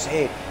 as you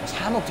say, as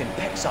Hamilton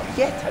picks up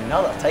yet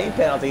another time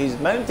penalty, he's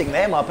mounting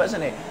them up,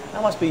 isn't he?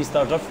 That must be his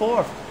third or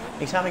fourth.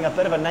 He's having a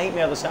bit of a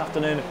nightmare this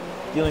afternoon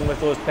dealing with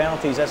those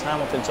penalties as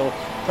Hamilton. So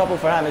trouble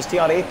for him as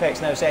TR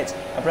Apex now sets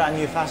a brand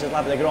new fastest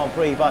lap of the Grand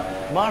Prix. But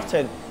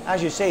Martin,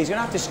 as you say, he's going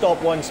to have to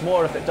stop once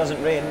more if it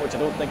doesn't rain, which I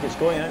don't think it's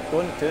going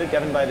to,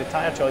 given by the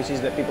tyre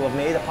choices that people have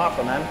made apart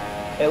from him.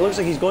 It looks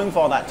like he's going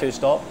for that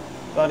two-stop,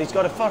 but he's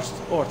got to first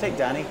overtake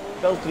Danny,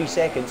 build 3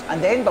 seconds,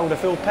 and then build a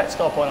full pit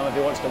stop on him if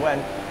he wants to win.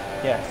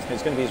 Yeah,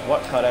 it's going to be his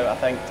work cut out, I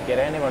think, to get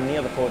anywhere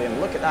near the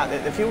podium. Look at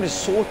that, the field is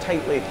so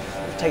tightly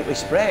tightly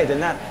spread,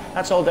 and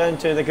that's all down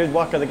to the good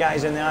work of the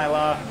guys in the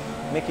ILR,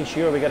 making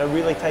sure we got a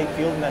really tight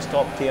field in this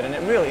top tier, and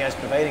it really is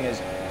providing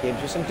us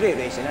games with some great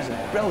racing, isn't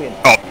it? Brilliant.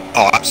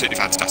 Oh, absolutely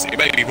fantastic. It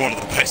may be one of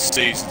the best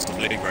seasons of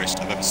league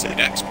racing I've ever seen.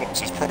 Xbox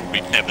has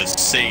probably never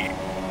seen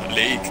a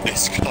league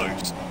this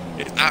close.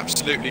 It's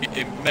absolutely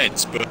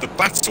immense, but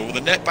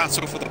the net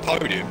battle for the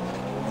podium,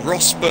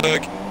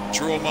 Rosberg,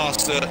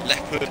 Drawmaster,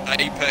 Leopard,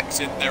 Apex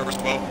in there as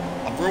well.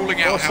 I'm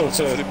ruling out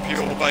Hamilton for the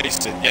pure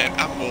basis.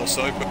 Yeah, and more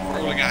so, but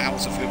ruling out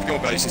Hamilton for the pure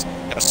basis.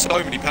 There are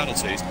so many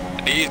penalties,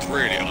 and he is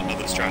really on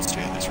another strategy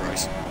in this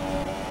race.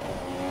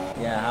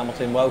 Yeah,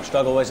 Hamilton will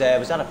struggle. Was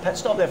that a pit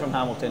stop there from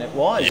Hamilton? It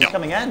was. He's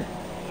coming in.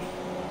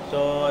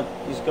 So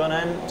he's gone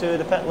into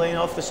the pit lane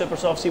off the super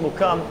softs. He will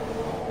come.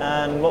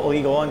 And what will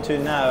he go on to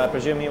now? I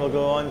presume he will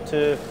go on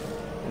to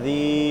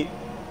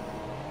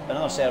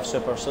another set of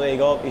super. So there you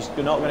go. He's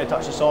not going to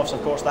touch the softs.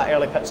 Of course, that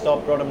early pit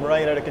stop brought him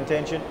right out of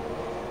contention.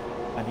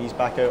 And he's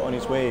back out on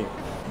his way.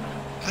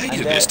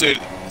 Hayden is doing...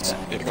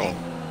 Yeah, go on.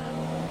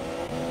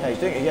 Yeah, he's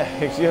doing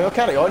it. Yeah,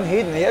 carry on.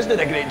 Hayden, he is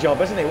doing a great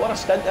job, isn't he? What a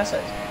stint this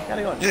is.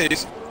 Carry on. Yeah,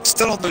 he's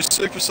still on those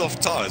super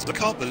soft tyres. I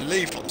can't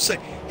believe what I'm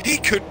saying. He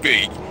could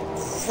be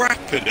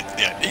rapid at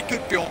the end. He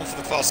could be on for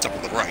the fast step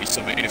of the race.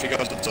 I mean, if he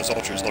goes into those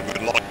ultras, I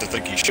would like to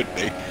think he should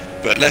be.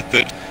 But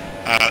Leopard,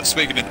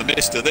 speaking in the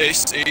midst of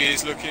this,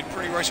 is looking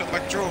pretty racing on the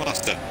back of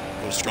Drawmaster.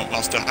 Of course,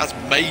 Drawmaster has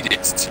made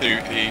it to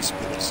the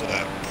eSports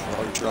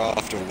Pro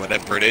Draft or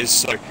whatever it is.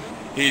 So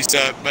he's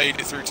made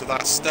it through to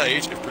that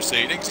stage of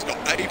proceedings. He's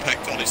got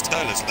Apex on his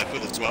tail as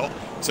Leopard as well.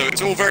 So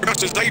it's all very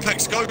much as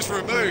Apex goes for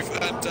a move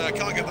and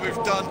can't get the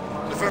move done.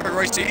 The very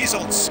race he is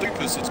on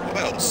supers as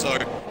well. So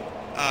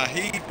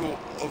he will,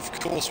 of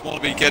course, want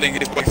to be getting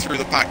his way through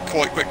the pack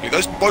quite quickly.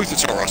 Both the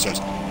Torosos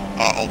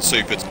are on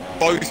supers,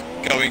 both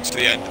going to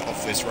the end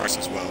of this race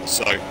as well.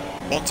 So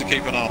want to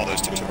keep an eye on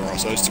those two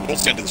Torosos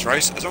towards the end of this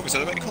race, as long as they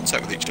don't make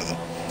contact with each other.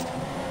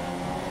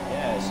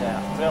 Yeah, it's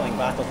a thrilling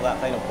battle for that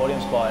final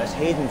podium spot as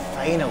Hayden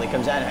finally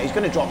comes in. He's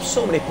going to drop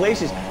so many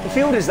places. The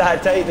field is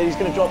that tight that he's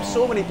going to drop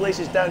so many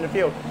places down the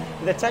field.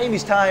 By the time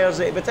his tyres,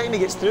 by the time he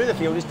gets through the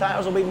field, his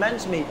tyres will be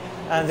mincemeat,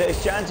 and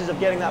his chances of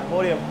getting that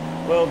podium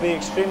will be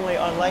extremely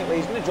unlikely.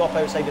 He's going to drop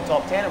outside the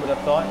top 10, I would have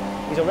thought.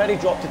 He's already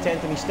dropped to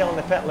 10th and he's still in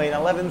the pit lane.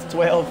 11th,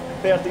 12th,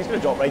 13th. He's going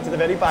to drop right to the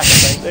very back, I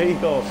think. There you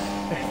go.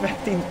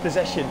 15th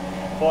position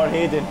for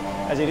Hayden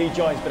as he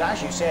rejoins. But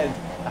as you said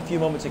a few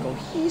moments ago,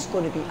 he's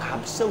going to be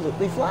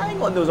absolutely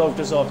flying on those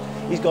ultra softs.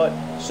 He's got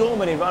so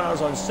many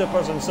runners on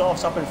supers and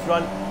softs up in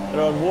front.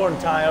 They're on worn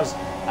tyres,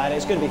 and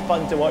it's going to be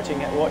fun to watching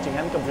him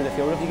come through the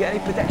field. If you get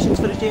any predictions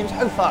for us, James,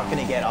 how far can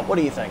he get up? What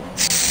do you think?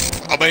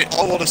 I mean,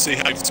 I want to see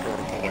how he score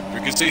a point,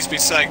 because he's been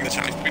saying in the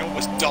chat, he's been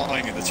almost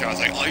dying in the chat,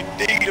 saying, I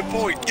need a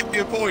point, give me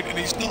a point, and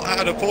he's not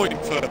had a point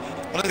for,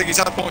 I don't think he's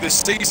had a point this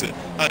season.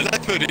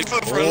 Leopard, he's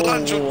going for a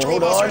lunge on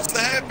Drawmaster, it's the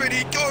hairpin,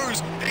 he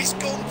goes, he's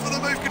gone for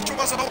the move, because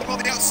Drawmaster hold him on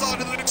the outside,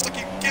 and it looks like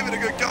he can give it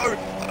a good go.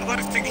 And I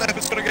don't think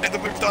Leopard's going to get the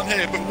move done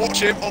here, but watch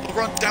him on the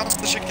run down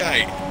to the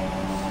chicane.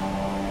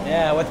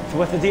 Yeah,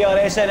 with the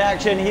DRS in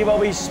action, he will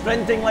be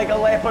sprinting like a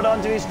leopard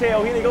onto his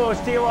tail. Here he goes,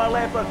 TOR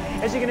Leopard.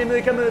 Is he going to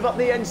make a move up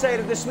the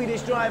inside of the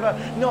Swedish driver?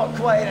 Not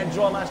quite, and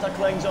Drawmaster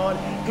clings on.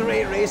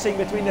 Great racing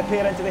between the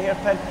pair into the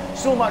hairpin.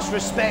 So much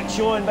respect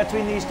shown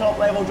between these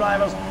top-level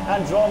drivers,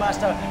 and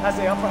Drawmaster has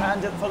the upper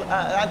hand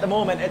at the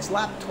moment. It's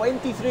lap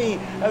 23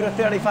 out of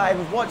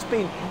 35 of what's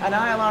been an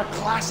ILR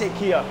classic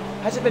here.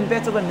 Has it been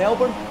better than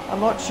Melbourne?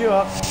 I'm not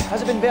sure.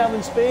 Has it been better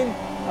than Spain?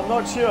 I'm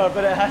not sure,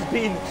 but it has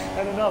been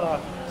in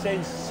another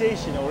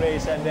sensational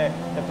race, and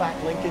the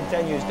back link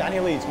continues. Danny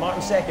leads,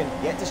 Martin second,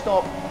 yet to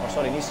stop, or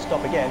sorry, needs to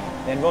stop again.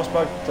 Then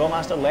Rosberg,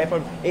 Drawmaster,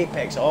 Leopard,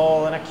 Apex,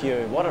 all in a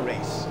queue. What a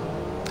race.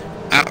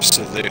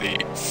 Absolutely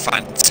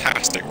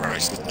fantastic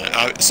race, isn't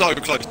it? So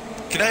close.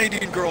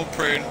 Canadian Grand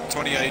Prix in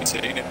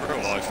 2018 in real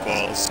life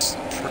was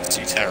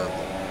pretty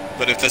terrible.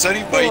 But if there's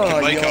any way you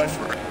can make up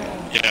for it,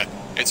 yeah,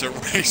 it's a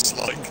race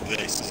like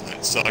this, isn't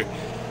it? So,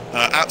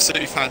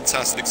 absolutely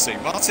fantastic to see.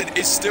 Martin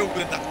is still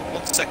within that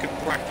 1 second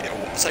bracket,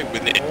 or say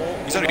within.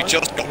 He's only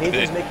just got within.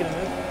 Hayden's making a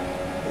move.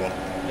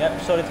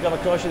 Yep, sorry to come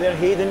across you there,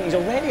 Hayden. He's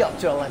already up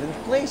to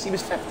 11th place. He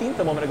was 15th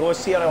a moment ago.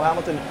 CRL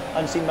Hamilton,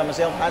 unseen by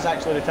myself, has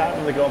actually retired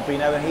from the Grand Prix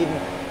now, and Hayden,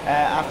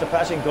 after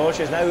passing Gosh,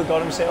 has now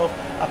got himself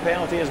a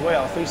penalty as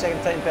well, a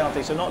 3-second time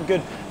penalty, so not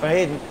good for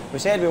Hayden. We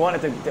said we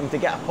wanted him to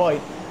get a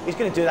point. He's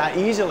going to do that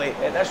easily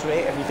at this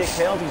rate if you take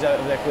penalties out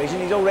of the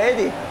equation. He's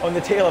already on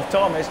the tail of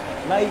Thomas,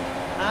 Mike,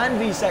 and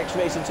V6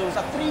 Racing, so there's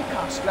a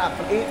 3-car scrap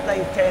for 8th,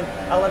 9th,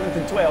 10th, 11th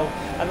and 12th,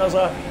 and there's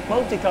a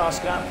multi-car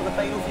scrap for the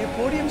final few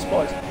podium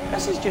spots.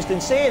 This is just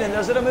insane, and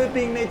there's a move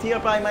being made here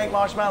by Mike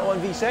Marshmallow on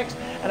V6,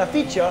 and a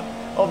feature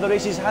of the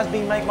races has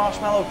been Mike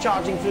Marshmallow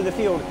charging through the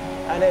field.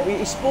 And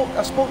I spoke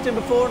to him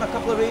before in a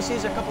couple of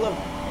races, a couple of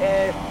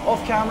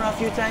off camera a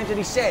few times, and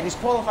he said his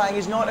qualifying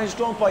is not his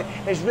strong point.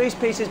 His race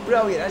pace is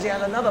brilliant, as he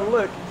has another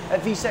look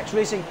at V6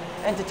 Racing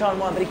into turn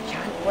 1, but he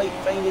can't quite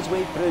find his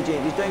way through,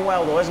 James. He's doing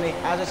well though, isn't he?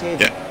 As is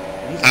Hayden.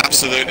 Yeah,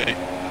 absolutely.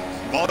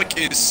 Mike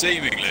is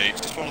seemingly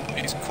just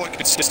he's quite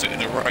consistent in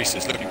the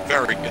races, looking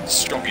very and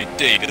strong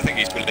indeed. I think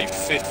he's believe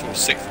 5th or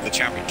 6th in the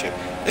championship.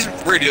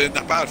 Isn't really doing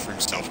that bad for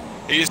himself.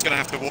 He is going to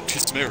have to watch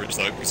his mirrors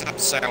though, because that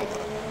sail,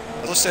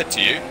 as I said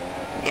to you,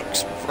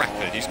 looks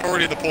rapid. He's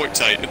already in the point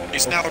table.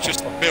 He's now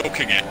just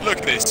milking it. Look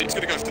at this. He's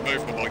going to go for the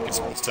movement like it's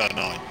towards turn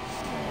 9.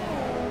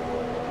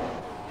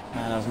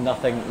 Man, there's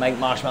nothing Mike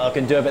Marshmallow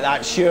can do about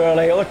that,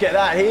 surely. Look at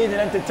that, Hayden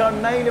into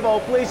turn 9 of all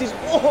places.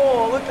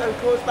 Oh, look how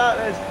close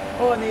that is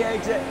on the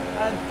exit.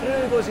 And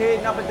through goes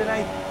Hayden up into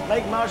 9.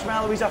 Mike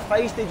Marshmallow, he's a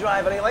feisty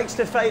driver. He likes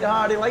to fight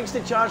hard. He likes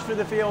to charge through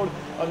the field.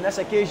 On this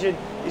occasion,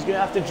 he's going to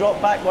have to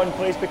drop back one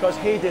place because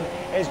Hayden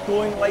is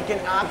going like an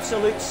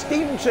absolute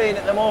steam train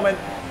at the moment.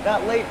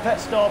 That late pit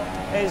stop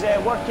is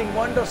working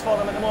wonders for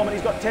him at the moment.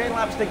 He's got 10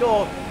 laps to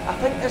go. I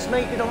think this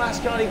might be the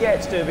last car he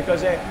gets to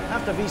because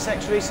after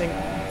V6 racing,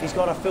 he's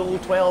got a full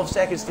 12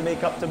 seconds to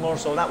make up to more,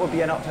 so that would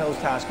be an uphill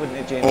task, wouldn't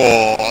it, James?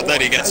 Oh,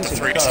 then he gets a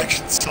 3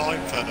 seconds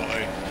time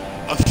penalty.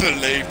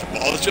 Unbelievable.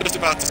 I was just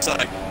about to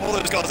say, all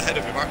those guys ahead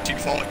of him are actually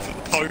fighting for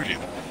the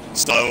podium.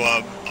 So,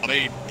 I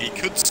mean, he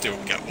could still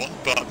get one,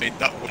 but I mean,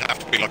 that would have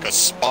to be like a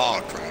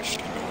spa crash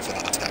in order for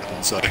that to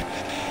happen. So,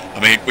 I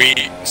mean, we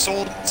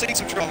seen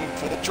some drama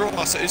before.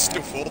 Drawmaster is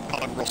still 4th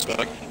behind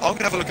Rosberg. I'm going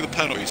to have a look at the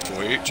penalties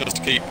for you, just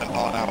to keep an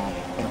eye out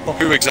on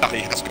who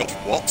exactly has got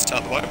what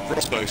at the moment.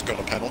 Rosberg's got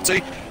a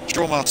penalty.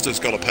 Drawmaster's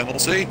got a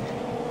penalty.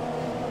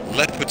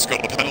 Leopard's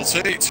got a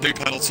penalty. 2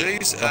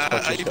 penalties.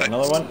 Got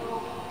another one.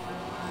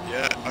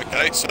 Yeah,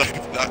 okay, so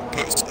that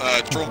puts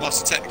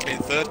Drawmaster technically in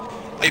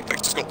 3rd.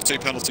 Apex has got 2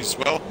 penalties as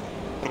well.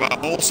 What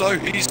about Morso?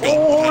 He's got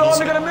hold on,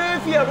 we're going to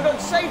move here. We've got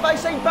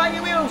side-by-side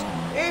banging wheels.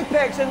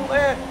 Apex and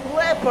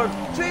Leopard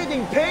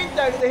trading paint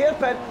down at the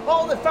hairpin.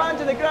 All the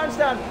fans in the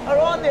grandstand are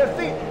on their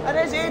feet. And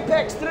is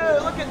Apex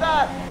through? Look at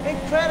that.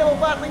 Incredible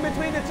battling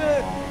between the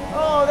two.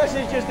 Oh, this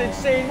is just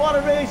insane. What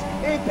a race.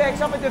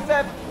 Apex up into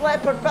 5th,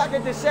 Leopard back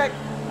into 6th.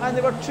 And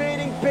they were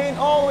trading paint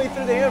all the way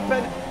through the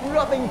hairpin,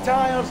 rubbing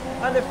tyres,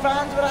 and the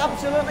fans were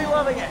absolutely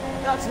loving it.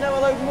 That's now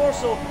allowed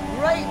Morso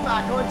right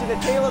back onto the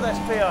tail of this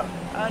pair.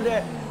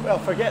 And, well,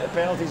 forget the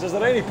penalties. Is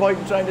there any point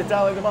in trying to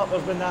tally them up?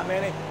 There's been that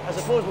many. I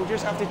suppose we'll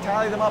just have to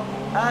tally them up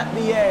at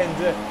the end.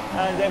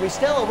 And we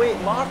still await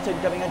Martin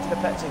coming into the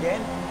pits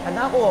again. And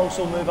that will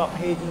also move up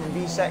Hayden and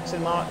V6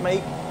 and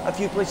Mike a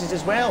few places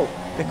as well.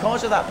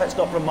 Because of that pit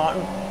stop from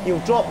Martin, he'll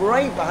drop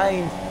right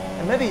behind,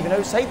 and maybe even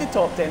outside the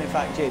top 10, in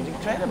fact, James.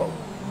 Incredible.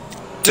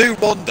 Do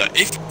wonder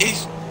if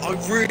he's. I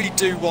really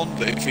do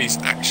wonder if he's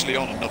actually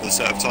on another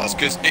set of tyres,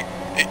 because it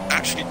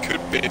actually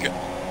could be.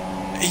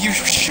 You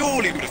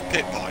surely would have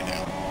pit by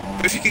now.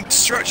 But if you can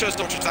stretch those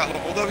notches that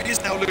long, although he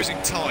is now losing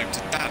time to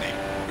Danny,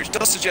 which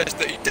does suggest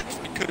that he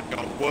definitely could have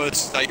got a worse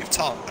state of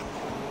time.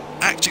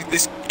 Actually,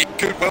 it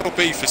could well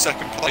be for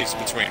 2nd place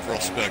between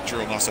Rosberg,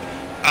 Drawmaster,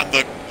 and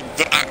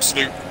the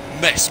absolute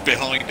mess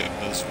behind him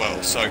as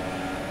well. So,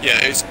 yeah,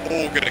 it's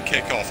all going to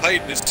kick off.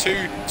 Hayden is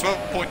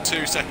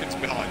 12.2 seconds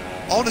behind.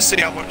 I want to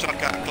see how much that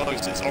gap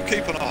closes. I'll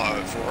keep an eye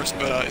out for us,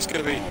 but it's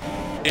going to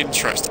be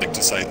interesting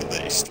to say the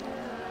least.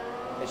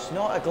 It's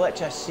not a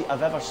glitch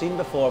I've ever seen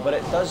before, but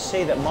it does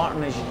say that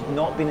Martin has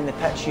not been in the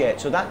pitch yet.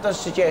 So that does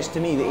suggest to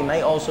me that he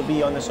might also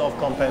be on the soft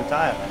compound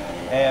tyre.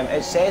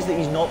 It says that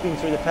he's not been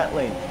through the pit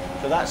lane.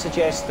 So that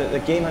suggests that the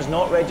game has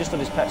not registered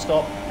his pit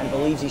stop and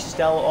believes he's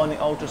still on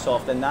the ultra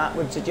soft, and that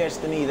would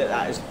suggest to me that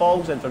that is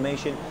false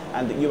information,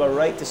 and that you are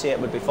right to say it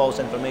would be false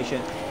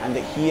information, and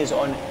that he is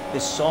on the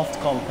soft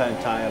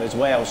compound tyre as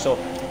well. So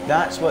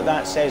that's what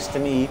that says to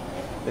me,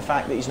 the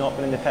fact that he's not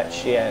been in the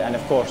pitch yet, and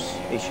of course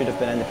he should have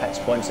been in the pits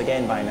once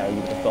again by now,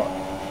 you would have thought.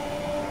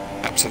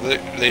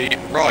 Absolutely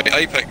right.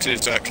 Apex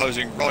is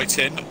closing right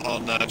in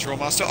on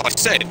Drawmaster. I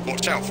said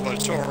watch out for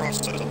those Toro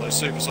Rossos on those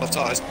super soft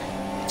tyres.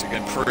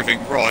 Again, proving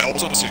right. I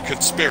was honestly a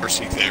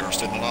conspiracy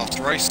theorist in the last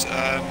race.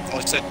 I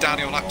said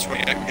Danny on lap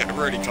 28 would get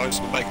really close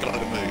and make a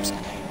load of moves.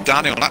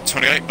 Danny on lap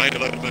 28 made a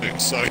load of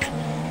moves. So,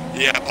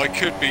 yeah, I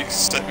could be.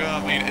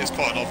 I mean, it's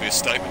quite an obvious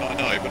statement, I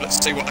know. But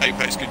let's see what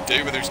Apex can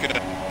do. Whether he's going to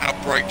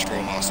outbrake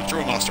Drawmaster.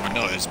 Drawmaster, I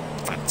know, is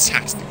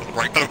fantastic on the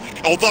brake.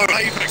 Although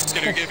Apex is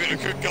going to give it a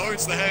good go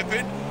into the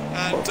hairpin,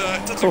 and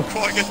it doesn't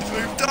quite get the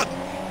move done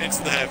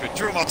into the hairpin.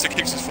 Drawmaster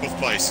keeps his 4th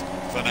place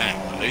for now,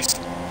 at least.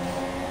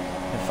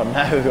 For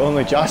now,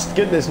 only just.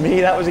 Goodness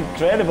me, that was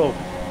incredible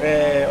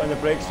on the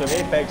brakes from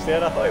Apex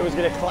there. I thought he was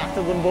going to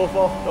clatter them both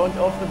off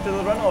them to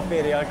the runoff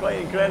area. Quite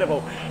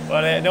incredible.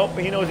 But nope,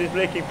 he knows his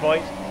braking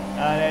points,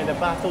 and the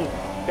battle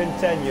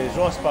continues.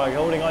 Rosberg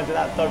holding on to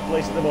that 3rd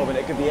place at the moment.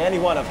 It could be any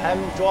one of him,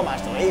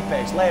 Drawmaster,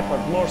 Apex,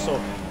 Leopard, Morso.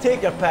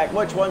 Take your pick.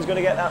 Which one's going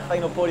to get that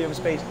final podium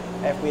space?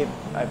 If we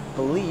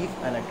believe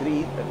and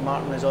agree that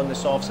Martin is on the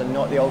softs and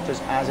not the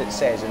ultras as it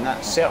says, and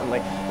that's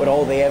certainly what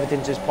all the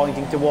evidence is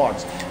pointing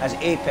towards, as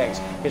Apex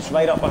gets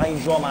right up behind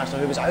Drawmaster,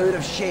 who was out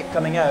of shape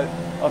coming out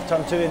of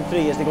turn 2 and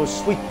 3 as they go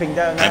sweeping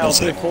down the aisle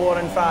through 4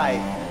 and 5.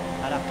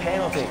 And a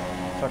penalty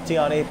for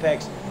TR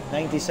Apex,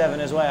 97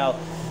 as well.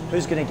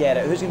 Who's going to get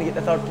it? Who's going to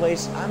get the 3rd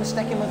place? I'm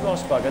sticking with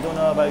Rosberg. I don't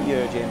know about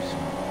you, James.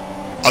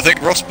 I think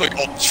Rosberg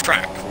on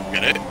track will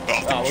get it,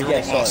 but I think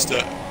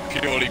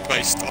purely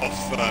based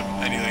off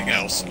anything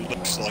else, it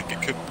looks like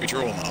it could be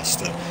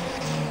Drawmaster.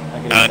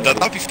 And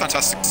that'd be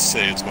fantastic to see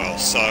as well.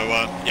 So,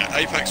 yeah,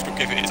 Apex will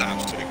give it his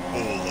absolute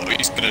all, though.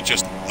 He's going to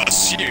just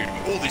assume,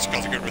 all these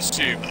guys are going to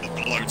assume that there's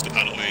been loads of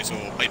penalties,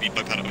 or maybe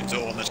no penalties at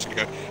all, and they're just going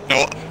to go, you know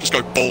what, just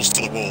go balls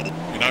to the wall.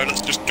 You know,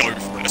 let's just go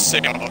for it. Let's see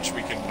how much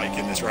we can make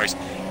in this race.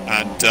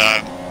 And,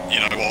 you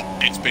know what,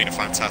 it's been a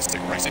fantastic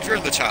race. If you're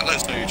in the chat, let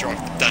us know your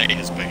drive of the day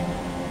has been.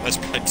 There's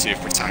plenty of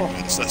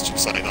rectangulars, let's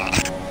just say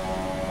that.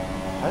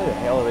 How the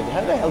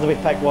hell do we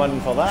pick one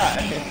for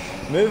that?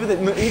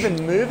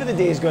 Even moving the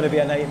day is going to be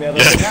a nightmare.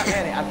 There's that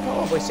many. I'd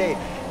probably say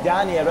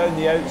Danny around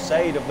the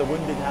outside of the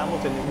wounded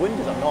Hamilton.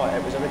 Wounded or not,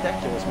 it was a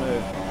ridiculous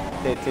move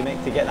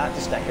to get that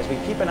to stick. As we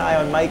keep an eye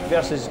on Mike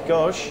versus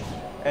Gosh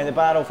in the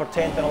battle for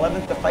 10th and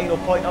 11th, the final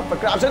point up for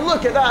grabs. And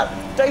look at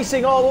that,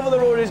 dicing all over the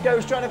road as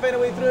Gosh trying to find a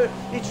way through.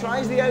 He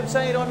tries the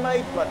outside on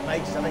Mike, but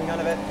Mike's having none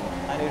of it,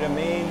 and he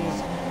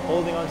remains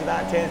holding on to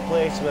that 10th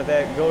place with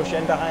Gosh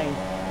in behind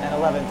in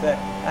 11th.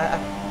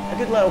 A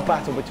good little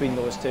battle between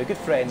those two. Good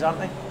friends, aren't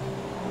they?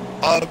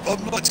 I'd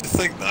like to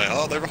think they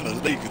are. They ran a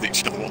league with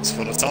each other once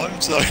upon a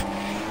time, so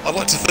I'd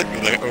like to think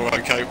that they're all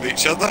okay with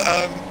each other.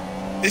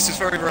 This is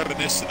very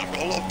reminiscent. I've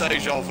got a lot of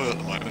deja vu at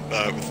the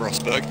moment with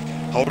Rosberg,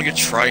 holding a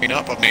train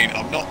up. I mean,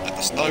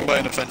 there's no way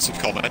an offensive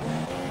comment,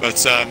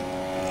 but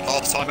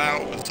last time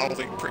out was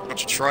holding pretty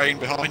much a train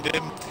behind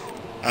him,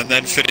 and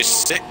then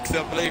finished 6th,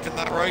 I believe, in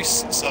that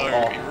race. So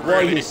what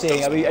are you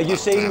saying? Are you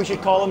saying we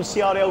should call him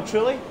CRL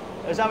Truly?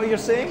 Is that what you're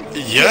saying?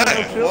 Yeah,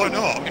 why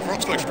not? I mean,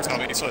 Rosberg's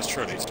retiring, he says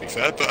Truly, to be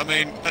fair, but I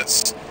mean,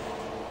 let's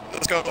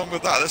go along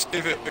with that. Let's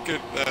give it a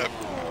good,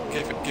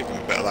 give him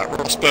a bit of that.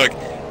 Rosberg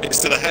is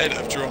to the head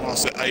of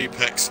Drawmaster,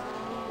 Apex,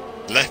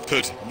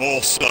 Leopard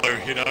more so.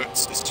 You know,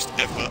 it's just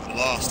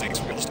everlasting,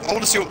 to be honest. I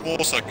want to see what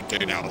more so can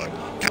do now, though.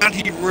 Can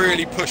he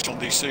really push on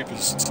these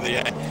supers to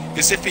the end?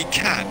 Because if he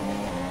can,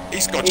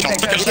 he's got a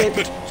chance to get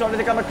Leopard. Starting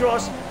to come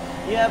across.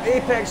 Yeah,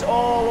 Apex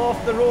all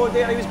off the road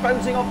there. He was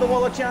bouncing off the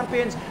wall of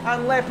champions,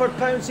 and Leopard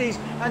pounces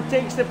and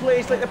takes the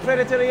place like the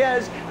predator he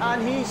is,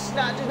 and he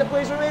snatches the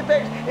place from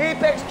Apex.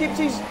 Apex keeps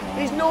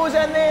his nose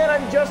in there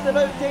and just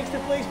about takes the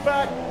place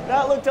back.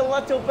 That looked a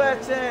little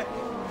bit,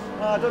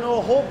 I don't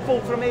know, hopeful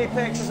from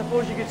Apex, I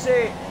suppose you could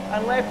say.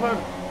 And Leopard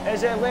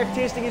is left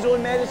tasting his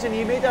own medicine.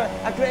 He made an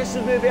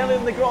aggressive move earlier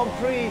in the Grand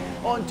Prix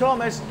on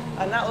Thomas,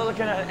 and that looked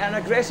like an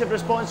aggressive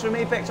response from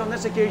Apex on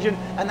this occasion,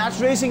 and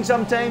that's racing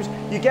sometimes.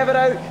 You give it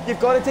out,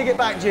 you've got to take it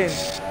back,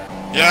 James.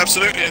 Yeah,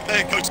 absolutely, and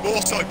there goes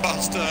also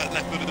past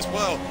Leopard as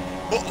well.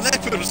 But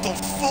Leopard was on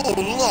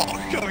full lock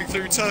going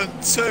through turn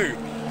 2.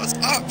 That's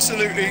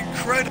absolutely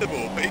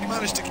incredible, but he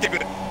managed to keep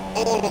it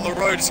all on the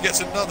road as he gets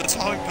another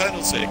time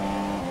penalty.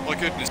 My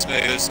goodness me,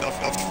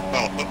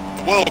 well,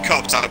 the World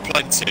Cup's had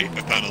plenty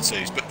of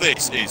penalties, but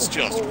this is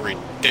just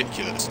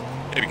ridiculous.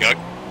 Here we go.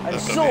 And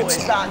so is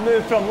that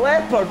move from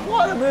Leopard.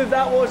 What a move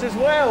that was as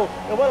well.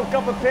 The World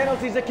Cup of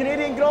penalties, the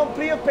Canadian Grand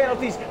Prix of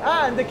penalties,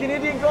 and the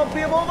Canadian Grand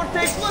Prix of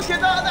overtakes. Look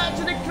at that,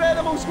 that's an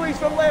incredible squeeze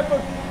from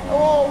Leopard.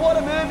 Oh, what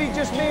a move he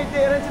just made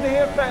there into the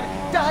hairpin,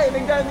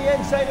 diving down the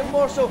inside of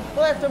Morso,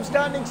 left him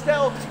standing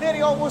still. Then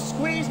he almost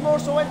squeezed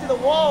Morso into the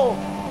wall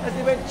as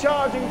they went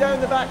charging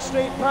down the back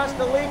straight past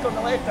the lake on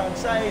the left-hand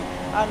side,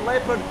 and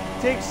Leopard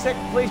takes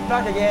 6th place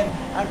back again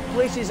and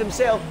places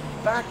himself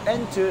back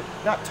into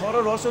that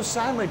Toro Rosso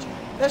sandwich.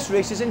 This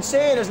race is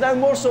insane, as now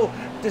Morso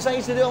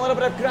decides to do a little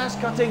bit of grass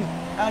cutting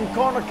and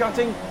corner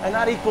cutting, and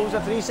that equals a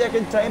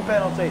 3-second time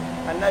penalty,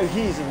 and now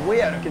he's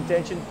way out of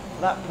contention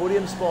for that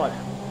podium spot.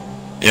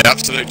 Yeah,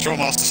 absolutely.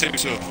 Drawmaster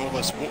seems to have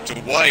almost walked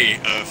away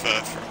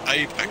from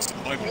Apex at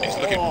the moment. He's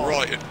looking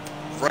right at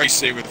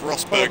racy with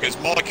Rosberg as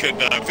Mike and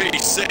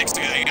V6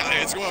 getting at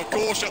it as well.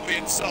 Gorsh up the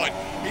inside.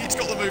 He's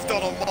got the move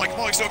done on Mike.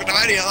 Mike's not going to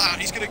have any of that.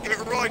 He's going to give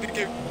it a ride and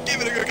give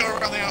it a good go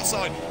around the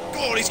outside.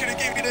 God, he's going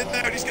to give it in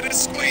there and he's going to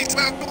squeeze him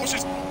out. Gorsh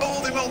is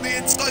hold him on the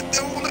inside.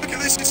 Oh, look at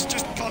this. This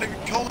just can't even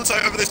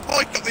commentate over this.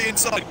 Mike up the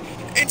inside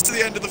into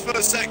the end of the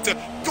first sector.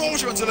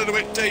 Gorsh runs a little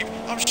bit deep.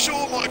 I'm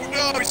sure Mike,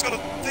 no, he's got to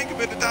think a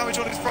bit of damage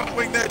on his front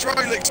wing there.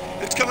 Drolix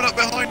is coming up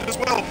behind it as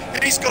well.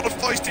 He's got a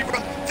feisty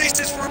run.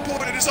 This is for a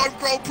point in his own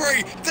Grand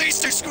Prix.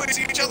 These two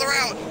squeezing each other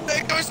out.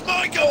 There goes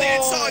Mike on the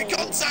inside.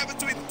 Contact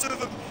between the two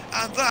of them.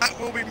 And that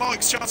will be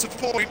Mike's chance of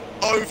point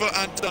over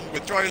and done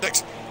with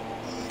Drolix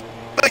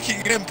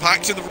making an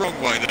impact in the wrong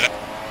way there.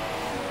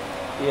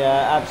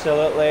 Yeah,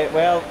 absolutely.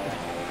 Well,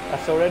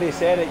 I've already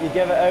said it. You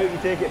give it out, you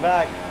take it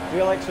back.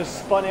 Drolix was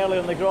spun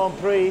earlier in the Grand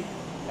Prix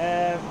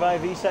by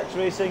V6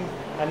 Racing,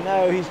 and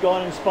now he's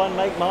gone and spun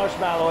Mike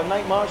Marshmallow. And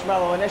Mike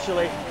Marshmallow,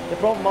 initially, the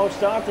problem all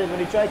started when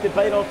he tried to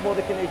bite off more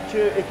than he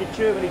could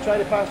chew. When he tried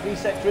to pass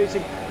V6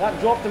 Racing, that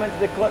dropped him into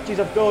the clutches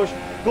of Ghosh.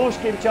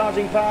 Ghosh came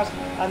charging past,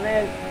 and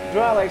then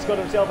Drolix got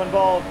himself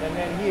involved, and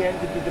then he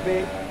ended the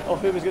debate of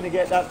who was going to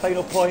get that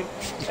final point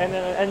in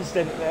an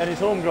instant in his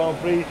home Grand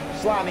Prix,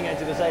 slamming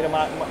into the side of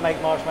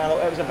Mike Marshmallow.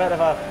 It was a bit of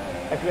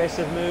an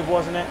aggressive move,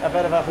 wasn't it? A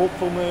bit of a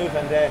hopeful move,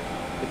 and the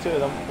two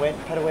of them went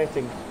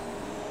pirouetting.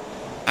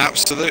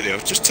 Absolutely. I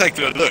was just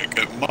taking a look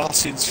at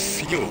Martin's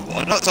fuel.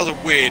 I know it sounds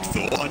a weird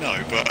thought, I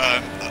know, but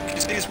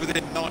because he is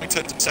within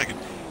 9/10 of a second.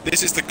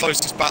 This is the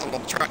closest battle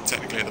on the track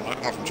technically at the moment,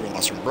 apart from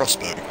Jormaster and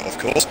Rosberg, of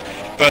course.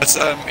 But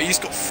he's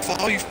got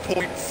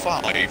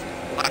 5.5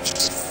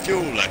 laps of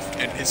fuel left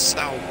in his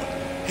Sauber.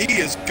 He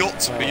has got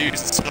to be using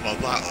some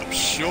of that up,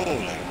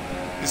 surely.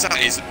 Because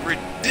that is a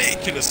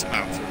ridiculous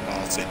amount for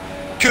Martin.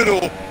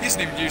 He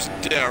isn't even using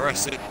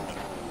DRS,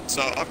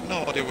 so I've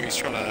no idea what he's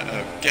trying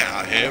to get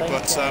at here,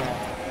 but... I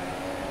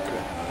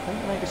think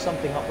there might be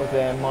something up with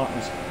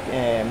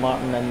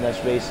Martin in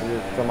this race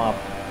from a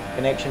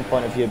connection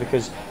point of view,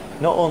 because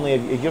not only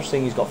you're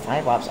saying he's got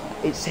 5 laps,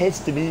 it says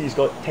to me he's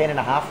got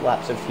 10.5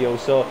 laps of fuel,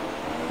 so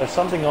there's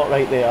something not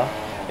right there.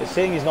 It's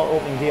saying he's not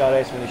opening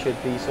DRS when he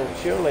should be, so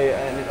surely,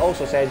 and it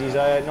also says he's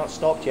not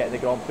stopped yet in the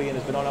Grand Prix and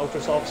has been on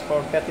Ultrasofts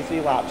for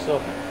 33 laps,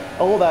 so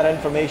all that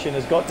information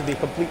has got to be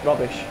complete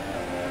rubbish.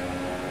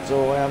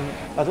 So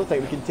I don't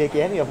think we can take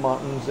any of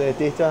Martin's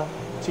data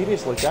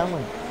seriously, can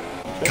we?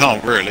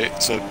 Can't really.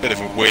 It's a bit of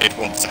a weird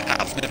one to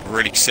have. Never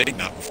really seen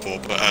that before.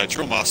 But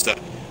Drillmaster,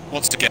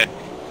 once again,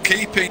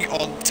 keeping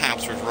on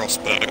tabs with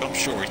Rosberg. I'm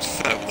sure he's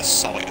felt the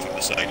sight of a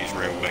Mercedes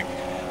rear wing.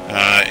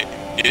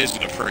 It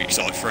isn't a pretty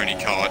sight for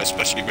any car,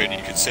 especially when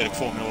you consider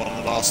Formula 1 in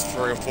the last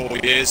 3 or 4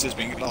 years has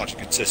been largely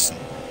consistent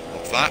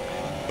of that.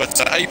 But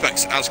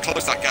Apex has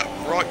closed that gap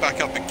right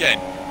back up again.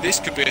 This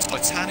could be a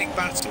titanic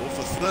battle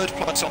for 3rd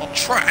place on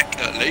track,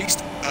 at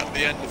least, at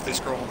the end of this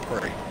Grand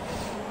Prix.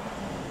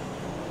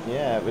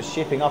 Yeah, it was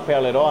shaping up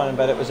earlier on,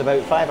 but it was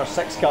about 5 or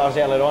 6 cars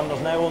earlier on.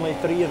 There's now only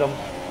 3 of them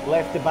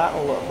left to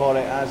battle for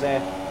it, as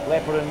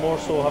Leopard and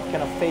Morso have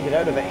kind of faded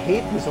out of it.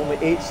 Hayden was only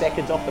 8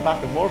 seconds off the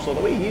back of Morso.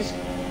 The way he's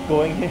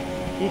going,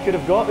 he could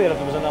have got there if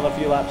there was another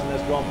few laps in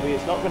this Grand Prix.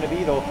 It's not going to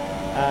be though,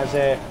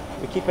 as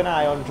we keep an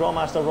eye on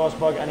Drawmaster,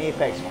 Rosberg and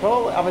Apex.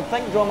 Probably, I would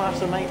think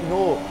Drawmaster might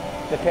know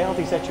the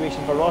penalty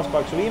situation for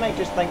Rosberg, so he might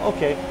just think,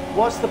 okay,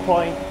 what's the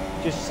point?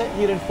 Just sit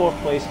here in 4th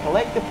place,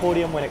 collect the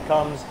podium when it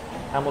comes,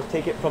 and we'll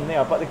take it from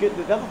there. But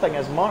the other thing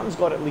is, Martin's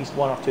got at least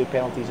 1 or 2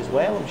 penalties as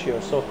well, I'm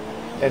sure. So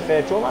if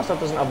Drawmaster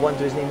doesn't have 1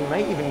 to his name, he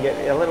might even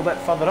get a little bit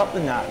further up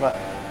than that. But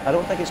I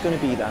don't think it's going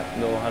to be that.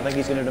 No, I think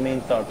he's going to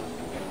remain 3rd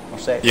or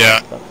 2nd.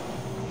 Yeah,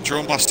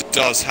 Drawmaster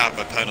does have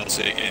a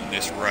penalty in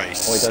this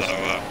race, oh, so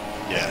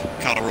yeah,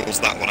 kind of rules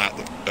that one out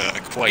of the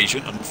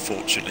equation,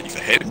 unfortunately for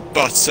him.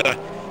 But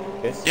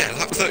yeah,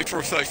 lap 34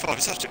 of 35,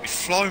 it's absolutely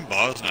flown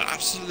by, isn't it?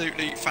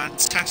 Absolutely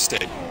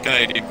fantastic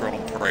Canadian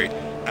Grand Prix.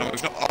 And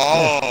we've not...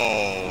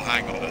 Oh,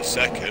 hang on a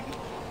second.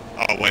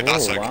 Oh, wait,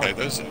 that's okay.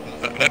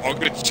 Wow. I'm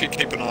going to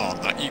keep an eye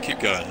on that. You keep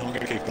going. I'm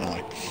going to keep an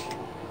eye.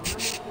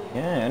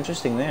 Yeah,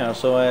 interesting there.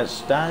 So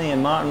it's Danny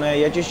and Martin.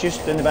 Yeah,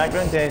 just in the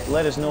background to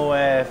let us know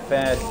if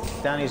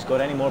Danny's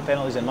got any more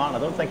penalties than Martin. I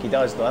don't think he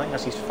does, though. I think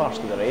that's his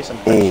first of the race. I'm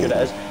pretty sure it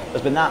is.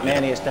 There's been that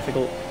many, it's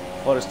difficult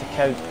for us to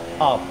count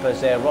up,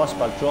 as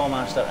Rosberg,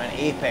 Drawmaster and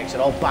Apex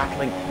are all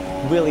battling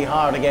really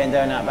hard again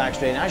down that back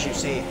straight. And as you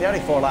say,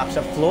 34 laps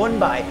have flown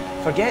by.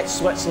 Forget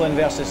Switzerland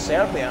versus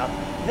Serbia.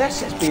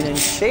 This has been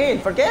insane.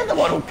 Forget the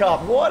World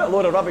Cup. What a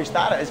load of rubbish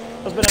that is.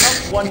 There's been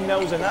enough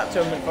 1-0s in that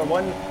tournament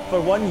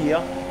for one year.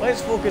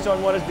 Let's focus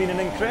on what has been an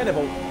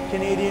incredible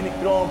Canadian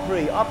Grand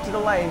Prix. Up to the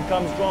line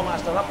comes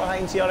Drawmaster, up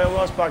behind TRL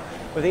Rosberg,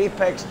 with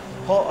Apex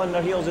hot on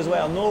their heels as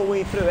well. No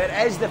way through. It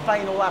is the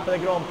final lap of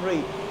the Grand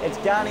Prix. It's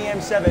Danny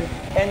M7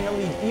 in the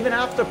lead, even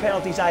after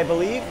penalties, I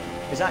believe.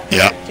 Is that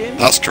correct, James?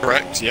 That's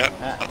correct, yeah,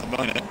 at the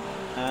moment.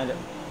 And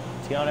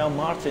TRL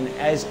Martin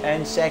is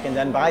in 2nd,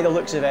 and by the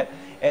looks of it,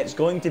 it's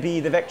going to be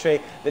the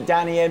victory that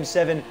Danny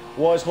M7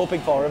 was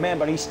hoping for.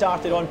 Remember, he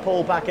started on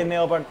pole back in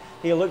Melbourne.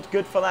 He looked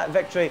good for that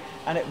victory,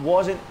 and it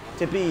wasn't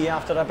to be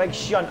after a big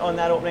shunt on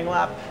that opening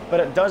lap. But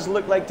it does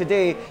look like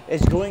today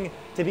is going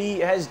to be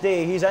his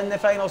day. He's in the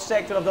final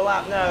sector of the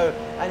lap now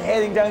and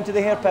heading down to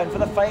the hairpin for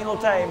the final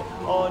time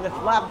on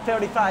lap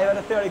 35 out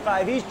of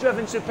 35. He's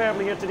driven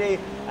superbly here today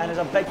and is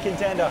a big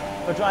contender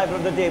for driver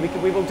of the day.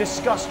 We will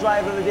discuss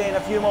driver of the day in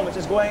a few moments.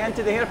 It's going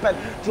into the hairpin.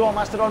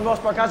 Drawmaster on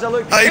Rosberg has a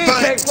look.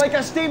 Apex like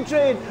a steam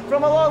train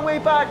from a long way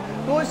back,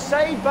 goes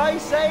side by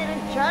side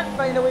and can't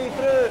find a way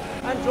through,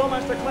 and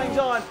Drawmaster climbs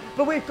on.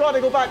 But we've got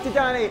to go back to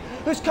Danny,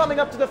 who's coming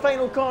up to the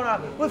final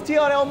corner with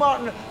TRL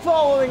Martin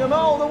following him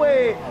all the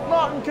way.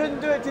 Martin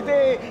couldn't do it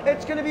today.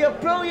 It's going to be a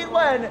brilliant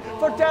win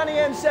for Danny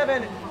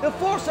M7. The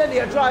Force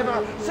India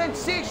driver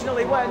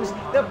sensationally wins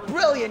the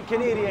brilliant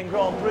Canadian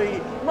Grand Prix.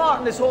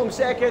 Martin is home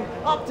 2nd,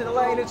 up to the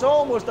line. It's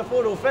almost a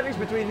photo finish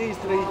between these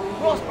 3.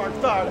 Rosberg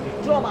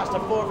 3rd, Drawmaster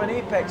 4th and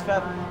Apex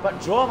 5th. But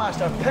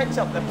Drawmaster picks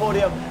up the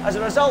podium as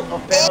a result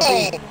of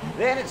penalties.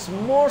 Then it's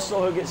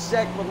Morso who gets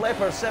 2nd with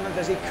Leopard 7th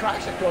as he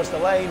crashed across the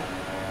line.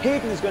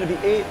 Hayden is going to be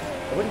 8th.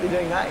 I wouldn't be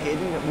doing that,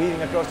 Hayden,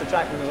 weaving across the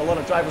track when there's a lot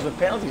of drivers with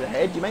penalties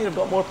ahead. You might have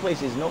got more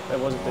places. Nope, it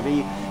wasn't to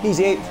be. He's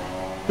 8th.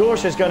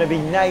 Dorsch is going to be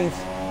 9th.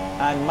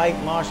 And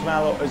Mike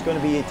Marshmallow is going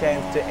to be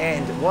 10th to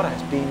end what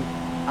has been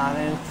an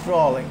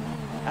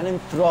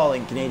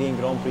enthralling Canadian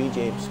Grand Prix,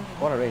 James.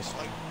 What a race.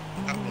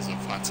 That was a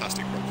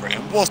fantastic Grand Prix.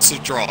 And what a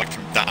drive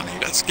from Danny.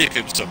 Let's give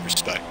him some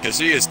respect, because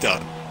he has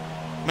done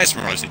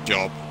mesmerising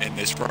job in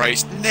this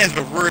race.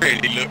 Never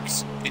really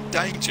looked in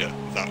danger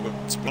of that win,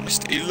 to be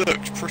honest. He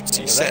looked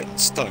pretty set in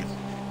stone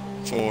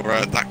for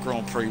that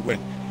Grand Prix win.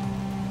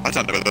 I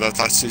don't know whether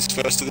that's his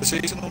first of the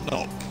season or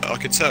not, but I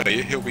can tell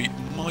you he'll be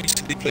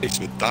mightily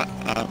pleased with that.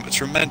 A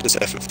tremendous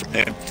effort from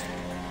him.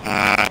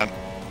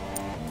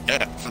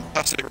 Yeah,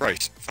 fantastic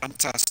race,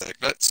 fantastic.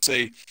 Let's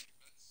see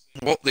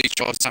what these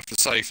guys have to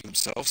say for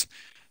themselves.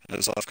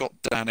 As I've got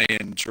Danny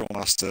and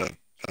Drawmaster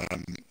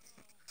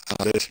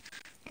added.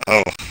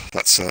 Oh,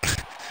 that's an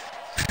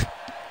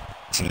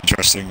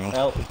interesting one.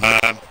 Well,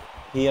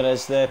 here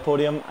is the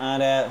podium,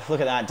 and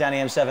look at that, Danny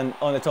M7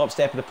 on the top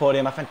step of the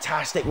podium. A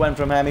fantastic win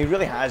from him. He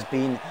really has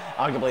been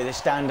arguably the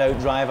standout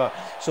driver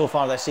so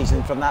far this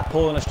season. From that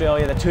pole in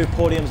Australia, the 2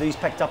 podiums that he's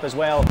picked up as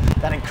well,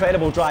 that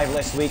incredible drive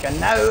this week, and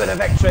now the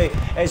victory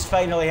is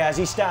finally his.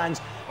 He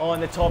stands on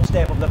the top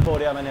step of the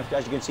podium, and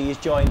as you can see, he's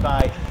joined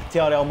by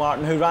TRL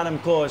Martin, who ran him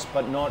close,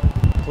 but not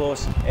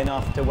close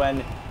enough to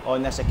win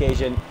on this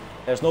occasion.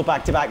 There's no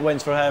back-to-back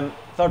wins for him.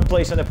 3rd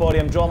place on the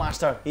podium,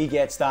 Drawmaster, he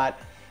gets that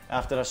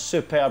after a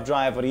superb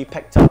drive where he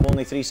picked up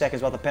only 3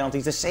 seconds worth of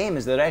penalties, the same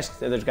as the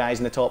rest of the guys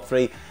in the top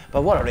 3.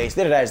 But what a race,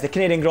 there it is, the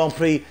Canadian Grand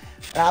Prix,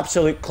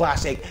 absolute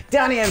classic.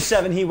 Danny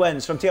M7, he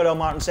wins from TRL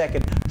Martin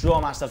 2nd,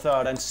 Drawmaster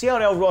 3rd, and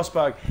CRL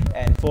Rosberg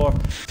in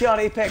 4th. TR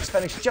Apex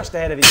finished just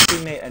ahead of his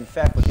teammate in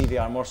 5th with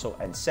DVR Morsel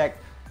in 6th.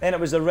 Then it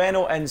was the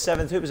Renault in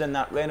 7th. Who was in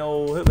that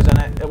Renault? Who was in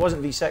it? It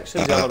wasn't V6, who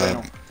was the other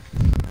Renault?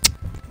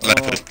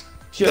 Leopard.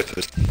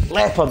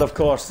 Leopard, of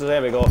course, so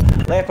there we go.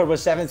 Leopard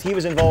was 7th, he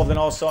was involved in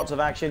all sorts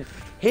of action.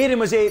 Hayden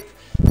was 8th,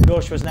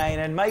 Roche was 9th,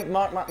 and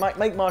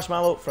Mike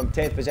Marshmallow from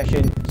 10th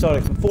position,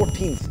 sorry, from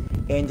 14th,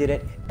 ended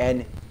it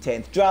in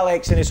 10th.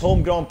 Dralex in his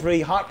home Grand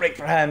Prix, heartbreak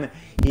for him,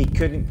 he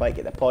couldn't quite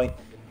get the point.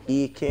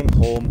 He came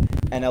home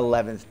in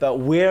 11th. But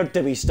where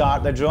do we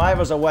start? The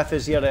drivers are with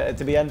us here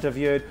to be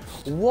interviewed.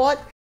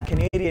 What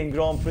Canadian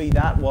Grand Prix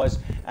that was.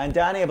 And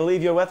Danny, I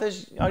believe you're with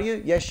us, are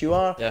you? Yes, you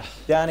are. Yeah.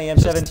 Danny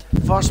M7,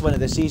 first win of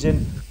the season,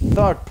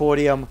 3rd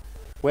podium.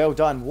 Well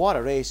done, what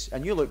a race.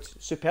 And you looked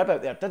superb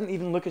out there. Didn't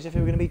even look as if you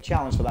were going to be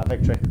challenged for that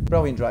victory.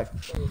 Brilliant drive.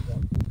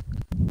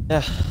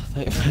 Yeah,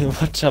 thank you very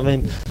much. I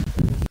mean,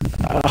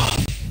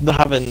 not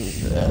having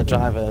a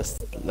driver as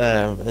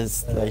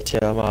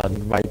like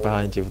Martin right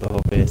behind you for the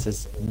whole race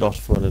is not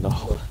fun at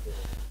all.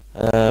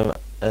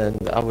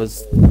 And I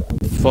was,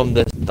 from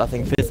the, I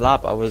think, 5th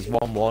lap, I was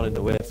 1 warning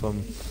away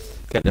from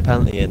getting a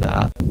penalty, and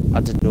I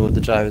didn't know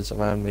the drivers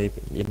around me,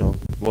 you know,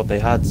 what they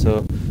had,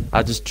 so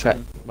I just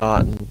tracked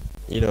Martin,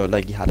 you know,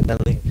 like he had a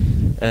penalty.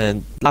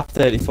 And lap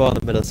 34 in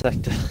the middle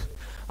sector,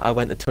 I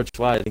went a touch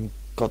wide and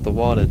got the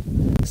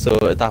warning. So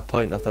at that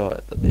point I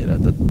thought, you know,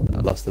 that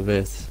I lost the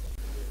race.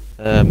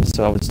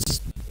 So I was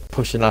just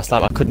pushing last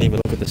lap. I couldn't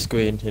even look at the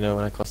screen, you know,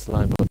 when I crossed the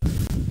line, but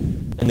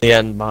in the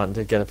end Martin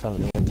did get a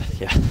penalty, and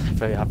yeah,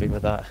 very happy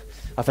with that.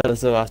 I felt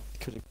as though I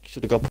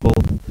should have got pole,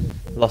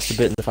 lost a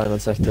bit in the final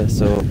sector,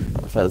 so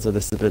I felt as though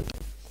this is a bit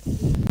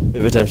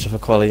redemption for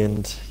quali,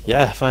 and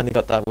yeah, finally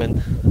got that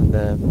win,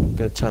 and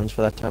got a challenge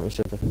for that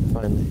championship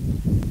finally.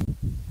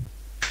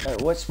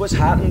 What's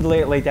happened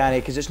lately, Danny?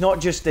 Because it's not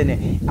just in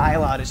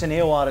ILR, it's in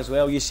AOR as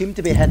well. You seem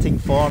to be hitting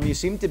form, you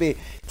seem to be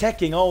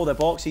ticking all the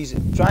boxes,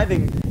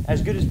 driving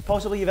as good as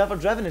possibly you've ever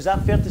driven. Is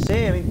that fair to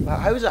say? I mean,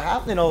 how is it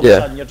happening all of a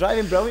sudden? You're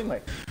driving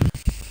brilliantly.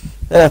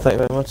 Yeah, thank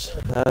you very much.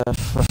 I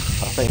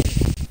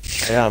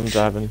think I am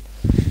driving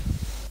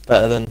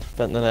better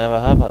than I ever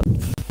have.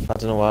 I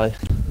don't know why.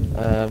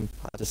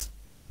 I just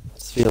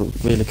feel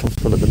really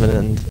comfortable at the minute,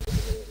 and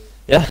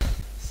yeah,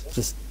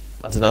 just,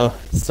 I don't know,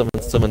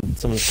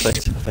 someone's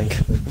clicked, I think.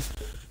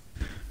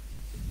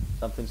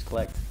 Something's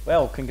clicked.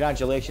 Well,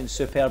 congratulations,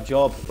 superb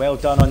job. Well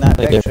done on that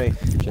victory.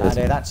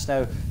 And that's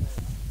now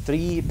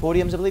 3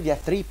 podiums, I believe. Yeah,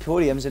 3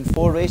 podiums in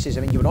 4 races.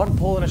 I mean, you were on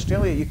pole in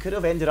Australia. You could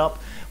have ended up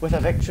with a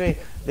victory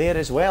there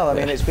as well. I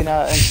mean, it's been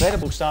an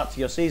incredible start to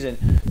your season.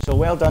 So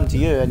well done to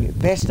you, and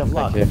best of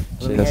luck when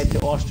we head to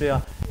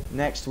Austria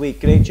next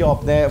week. Great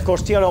job there. Of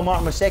course, TRL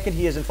Martin was 2nd.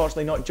 He has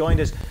unfortunately not joined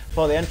us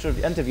for the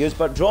interviews,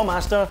 but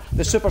Drawmaster,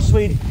 the Super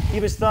Swede,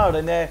 he was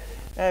 3rd.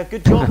 And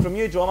good job from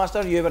you,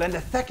 Drawmaster. You were in the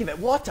thick of it.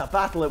 What a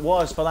battle it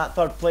was for that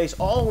 3rd place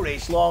all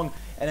race long,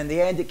 and in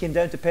the end it came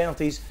down to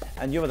penalties,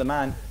 and you were the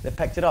man that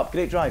picked it up.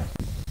 Great drive.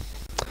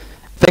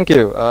 Thank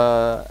you.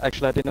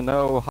 Actually, I didn't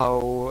know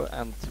how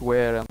and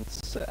where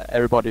and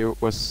everybody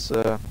was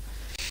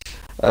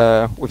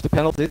with the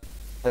penalty.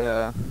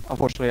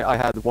 Unfortunately, I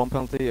had 1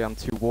 penalty and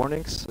 2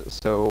 warnings,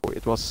 so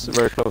it was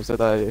very close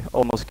that I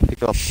almost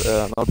picked up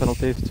another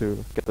penalty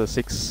to get the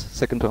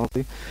 6-second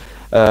penalty.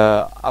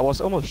 I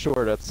was almost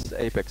sure that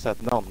Apex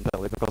had none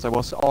penalty, because I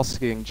was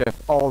asking Jeff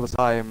all the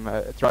time,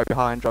 drive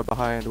behind,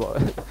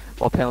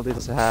 what penalty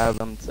does it have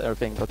and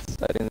everything, but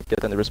I didn't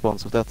get any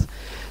response of that.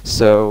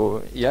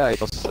 So yeah, it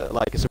was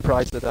like a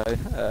surprise that I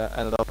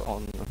ended up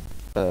on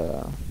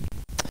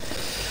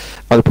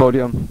the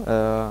podium,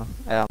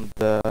 and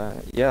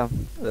yeah,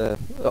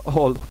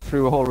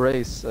 through a whole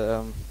race,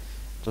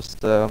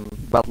 just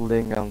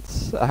battling, and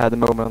I had a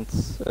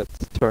moment at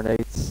turn 8,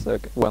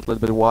 went a little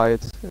bit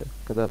wide,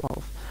 got that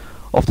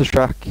off the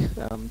track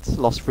and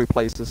lost 3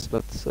 places.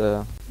 But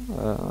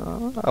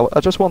I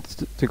just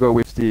wanted to go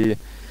with the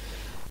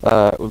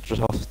ultra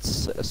soft,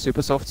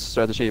 super soft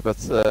strategy. But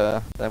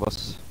I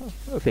was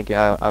thinking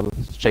I will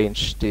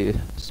change the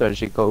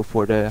strategy, go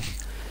for the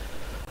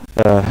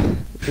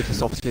ultra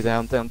soft speed,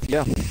 and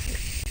yeah,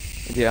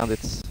 in the end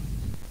it's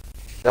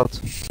out.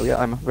 So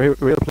yeah, I'm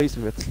really pleased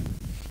with it.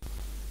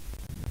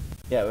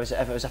 Yeah, it was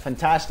a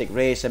fantastic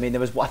race. I mean,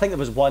 I think there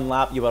was one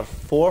lap you were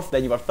 4th,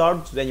 then you were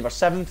 3rd, then you were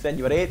 7th, then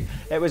you were 8th.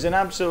 It was an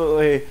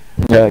absolutely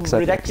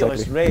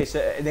ridiculous race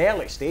in the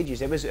early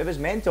stages. It was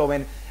mental. I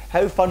mean,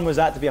 how fun was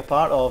that to be a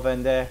part of?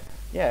 And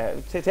yeah,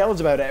 tell us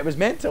about it. It was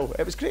mental.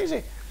 It was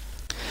crazy.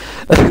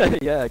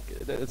 Yeah,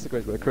 it's a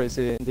great word,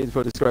 crazy indeed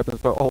for describing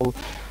for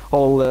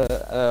all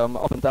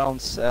up and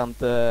downs.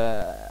 And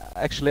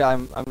actually,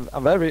 I'm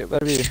very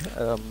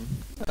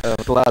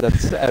glad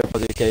that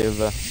everybody gave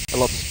a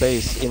lot of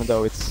space, even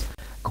though it's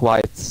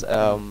quite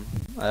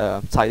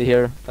tidy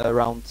here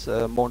around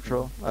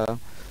Montreux.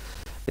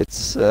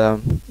 It's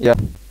yeah.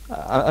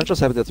 I'm just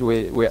happy that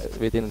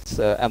we didn't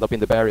end up in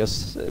the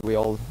barriers. We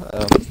all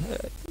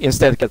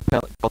instead got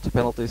the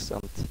penalties,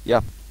 and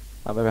yeah,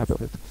 I'm very happy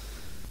with it.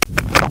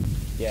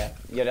 Yeah,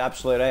 you're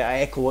absolutely right. I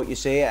echo what you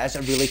say. It's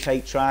a really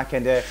tight track,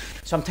 and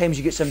sometimes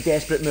you get some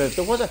desperate moves.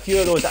 There was a few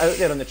of those out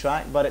there on the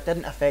track, but it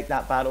didn't affect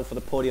that battle for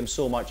the podium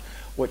so much,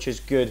 which is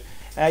good.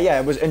 Yeah,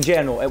 it was, in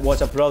general, it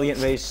was a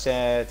brilliant race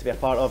to be a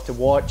part of, to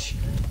watch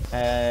for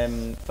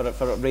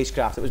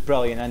Racecraft. It was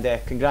brilliant,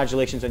 and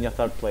congratulations on your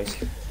 3rd place.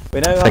 We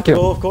now have to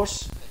go, of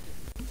course,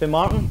 to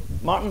Martin.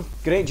 Martin,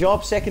 great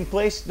job, 2nd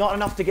place. Not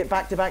enough to get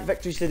back-to-back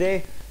victories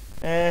today.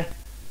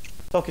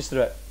 Talk us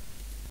through it.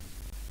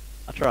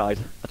 I tried,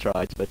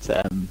 but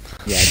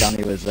yeah,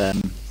 Danny was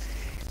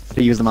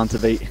he was the man to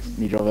beat.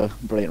 He drove a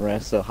brilliant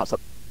race, so hats up.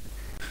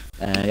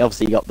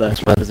 Obviously he got the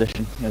third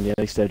position in the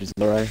early stages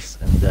of the race,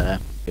 and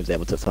he was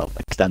able to sort of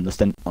extend the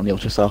stint on the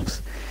ultra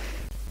softs.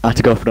 I had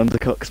to go for an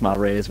undercut because my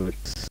rears were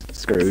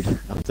screwed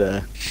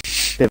after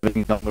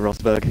pivoting on the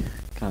Rosberg,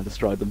 kind of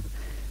destroyed them.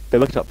 They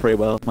looked up pretty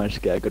well, managed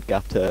to get a good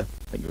gap to,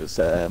 I think it was,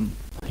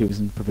 he was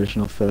in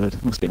provisional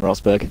 3rd, must have been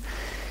Rosberg.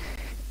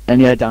 And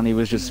yeah, Danny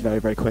was just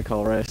very quick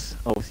all race.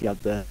 Obviously had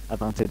the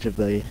advantage of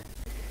the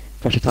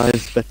pressure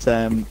tyres, but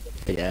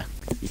yeah,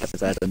 he kept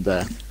his head, and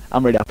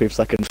I'm really happy with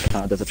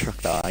 2nd. There's a track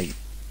that I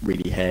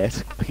really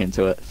hate going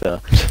into it, so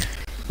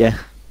yeah,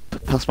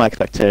 past my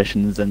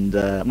expectations, and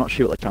I'm not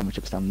sure what the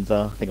championship stands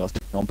are. I think I was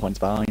 1 points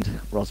behind.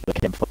 Rosberg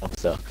came 4th,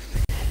 so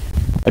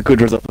a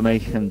good result for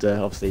me, and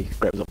obviously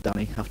great result for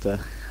Danny after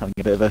having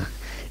a bit of a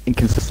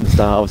inconsistent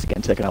start, obviously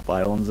getting taken out by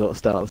Alonso at the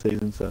start of the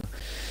season, so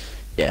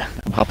yeah,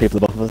 I'm happy for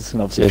the both of us,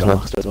 and obviously John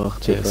Master as well.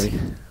 Cheers.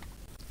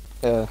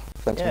 Yeah,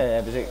 thanks.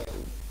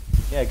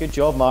 Yeah, good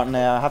job, Martin.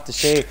 I have to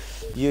say,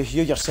 you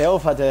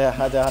yourself had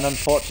an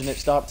unfortunate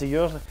start to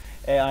your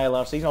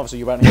ILR season. Obviously,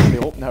 you weren't here for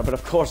the opener, but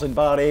of course in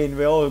Bahrain,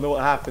 we all know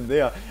what happened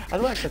there. I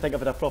don't actually think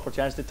I've had a proper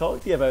chance to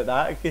talk to you about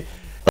that.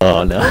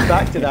 Oh no. Going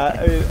back to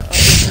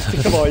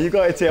that, come on, you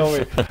got to tell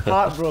me.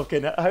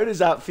 Heartbroken. How does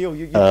that feel?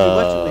 You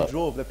literally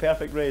drove the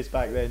perfect race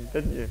back then,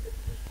 didn't you?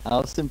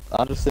 I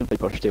just simply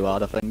pushed too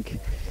hard, I think.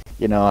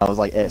 You know, I was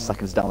like 8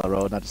 seconds down the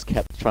road, and I just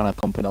kept trying to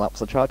pump in the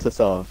laps. I tried to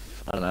sort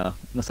of, I don't know,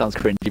 it sounds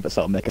cringy, but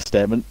sort of make a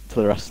statement to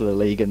the rest of the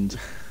league and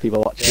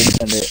people watching.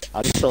 And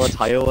I just saw a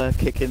tyre wear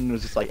kicking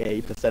was just like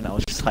 80%. I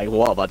was just like,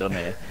 what have I done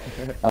here?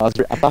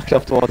 I backed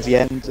off towards the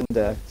end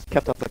and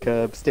kept off the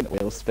curb, stint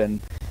wheel spin,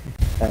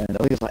 and I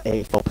think it was like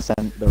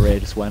 84%. The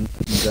rear just went,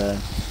 and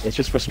it's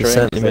just frustrating. You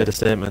certainly made a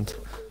statement.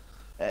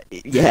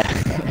 Yeah,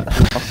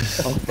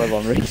 for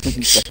one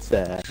reason,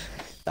 but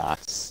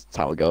that's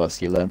how it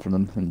goes. You learn from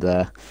them, and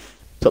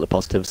took the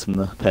positives from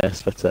the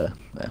pace, but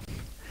yeah.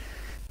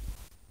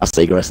 That's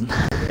the racing.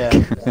 Yeah,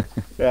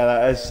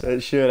 that is,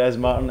 it sure is,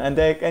 Martin. And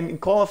in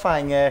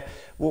qualifying, how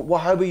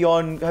were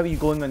you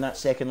going on that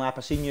 2nd lap?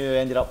 I seen you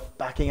ended up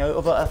backing out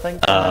of it, I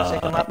think, on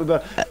that 2nd lap. We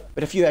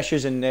had a few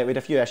issues, and we had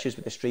a few issues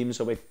with the stream,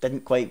 so we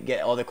didn't quite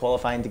get all the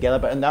qualifying together.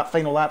 But in that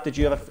final lap, did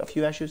you have a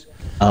few issues?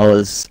 I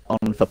was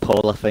on for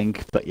pole, I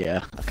think, but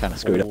yeah, I kind of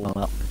screwed up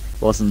on that.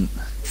 Wasn't,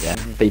 yeah.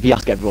 But if you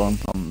ask everyone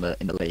in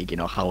the league, you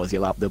know, how was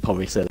your lap, they'll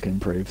probably say they can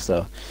improve.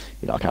 So,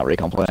 you know, I can't really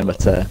complain. But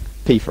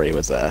P3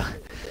 was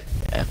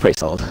yeah, pretty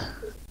solid,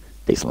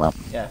 decent lap.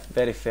 Yeah,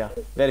 very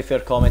fair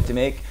comment to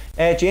make.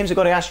 James, I've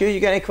got to ask you. You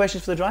got any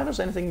questions for the drivers?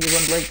 Anything you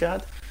would like to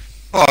add?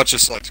 Oh, I'd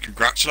just like to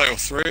congratulate all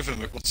 3 of them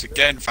once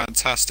again.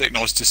 Fantastic,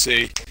 nice to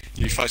see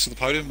you face on the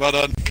podium. Well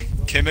done,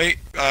 Kimi.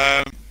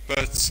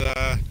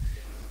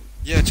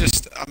 Yeah,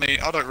 just, I mean,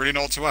 I don't really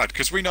know what to add,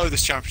 because we know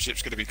this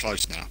championship's going to be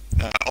close now.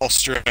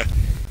 Austria,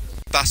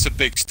 that's a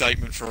big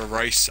statement for a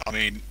race. I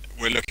mean,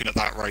 we're looking at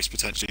that race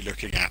potentially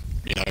looking at,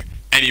 you know,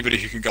 anybody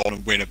who can go on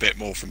and win a bit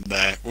more from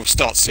there. We'll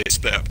start to see it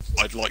split up.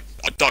 I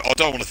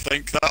don't want to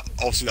think that.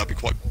 Obviously, that'd be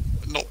quite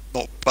not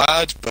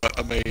bad, but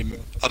I mean,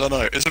 I don't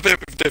know. It's a bit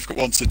of a difficult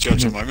one to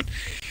judge at the moment.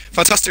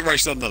 Fantastic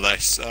race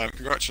nonetheless.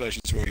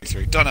 Congratulations to all you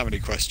 3. Don't have any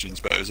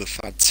questions, but it was a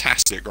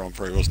fantastic Grand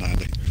Prix, wasn't it,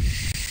 Andy?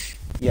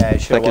 Yeah,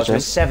 it sure was. There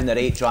was 7 or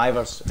 8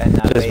 drivers in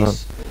that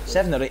race.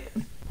 7 or 8.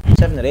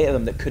 7 or 8 of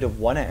them that could have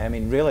won it. I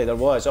mean, really, there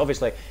was.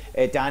 Obviously,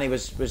 Danny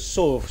was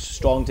so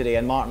strong today,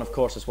 and Martin, of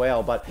course, as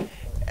well. But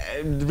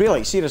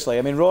really, seriously,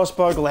 I mean,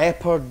 Rosberg,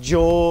 Leopard,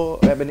 Joe.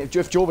 I mean,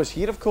 if Joe was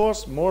here, of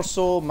course, more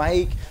so,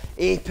 Mike,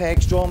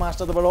 Apex,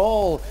 Drawmaster, they were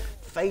all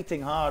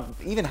fighting hard.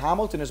 Even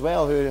Hamilton as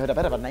well, who had a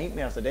bit of a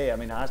nightmare today. I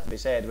mean, it has to be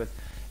said, with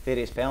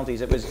various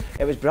penalties. It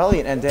was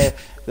brilliant, and the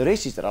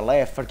races that are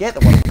left, forget the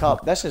World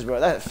Cup. This is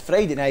where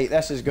Friday night.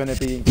 This is going to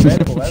be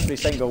incredible every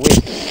single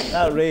week.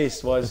 That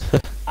race was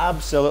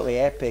absolutely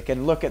epic,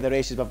 and look at the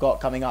races we've got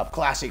coming up.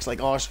 Classics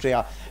like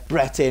Austria,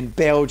 Britain,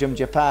 Belgium,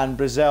 Japan,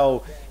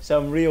 Brazil.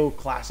 Some real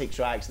classic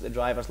tracks that the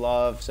drivers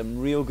love. Some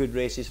real good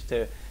races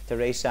to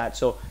race at.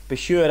 So be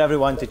sure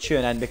everyone to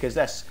tune in, because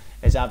this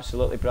is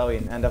absolutely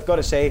brilliant. And I've got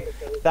to say,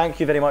 thank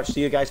you very much to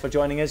you guys for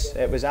joining us.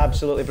 It was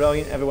absolutely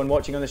brilliant. Everyone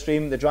watching on the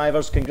stream, the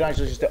drivers,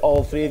 congratulations to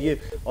all 3 of you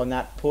on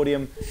that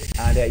podium.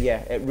 And yeah,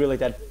 it really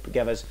did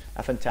give us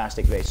a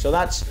fantastic race. So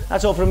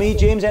that's all from me.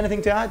 James,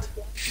 anything to add?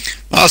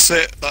 That's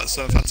it. That's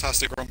a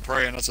fantastic Grand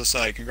Prix, and as I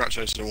say,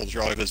 congratulations to all the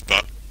drivers.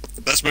 But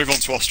let's move on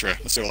to Austria.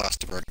 Let's see what that's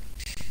to bring.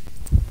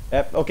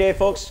 Yep. Okay,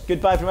 folks,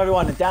 goodbye from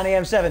everyone. Danny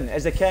M7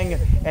 is the king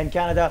in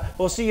Canada.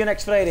 We'll see you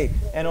next Friday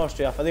in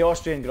Austria for the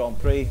Austrian Grand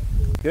Prix.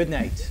 Good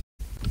night.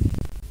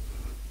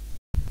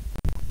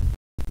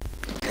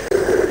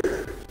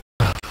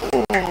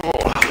 Oh.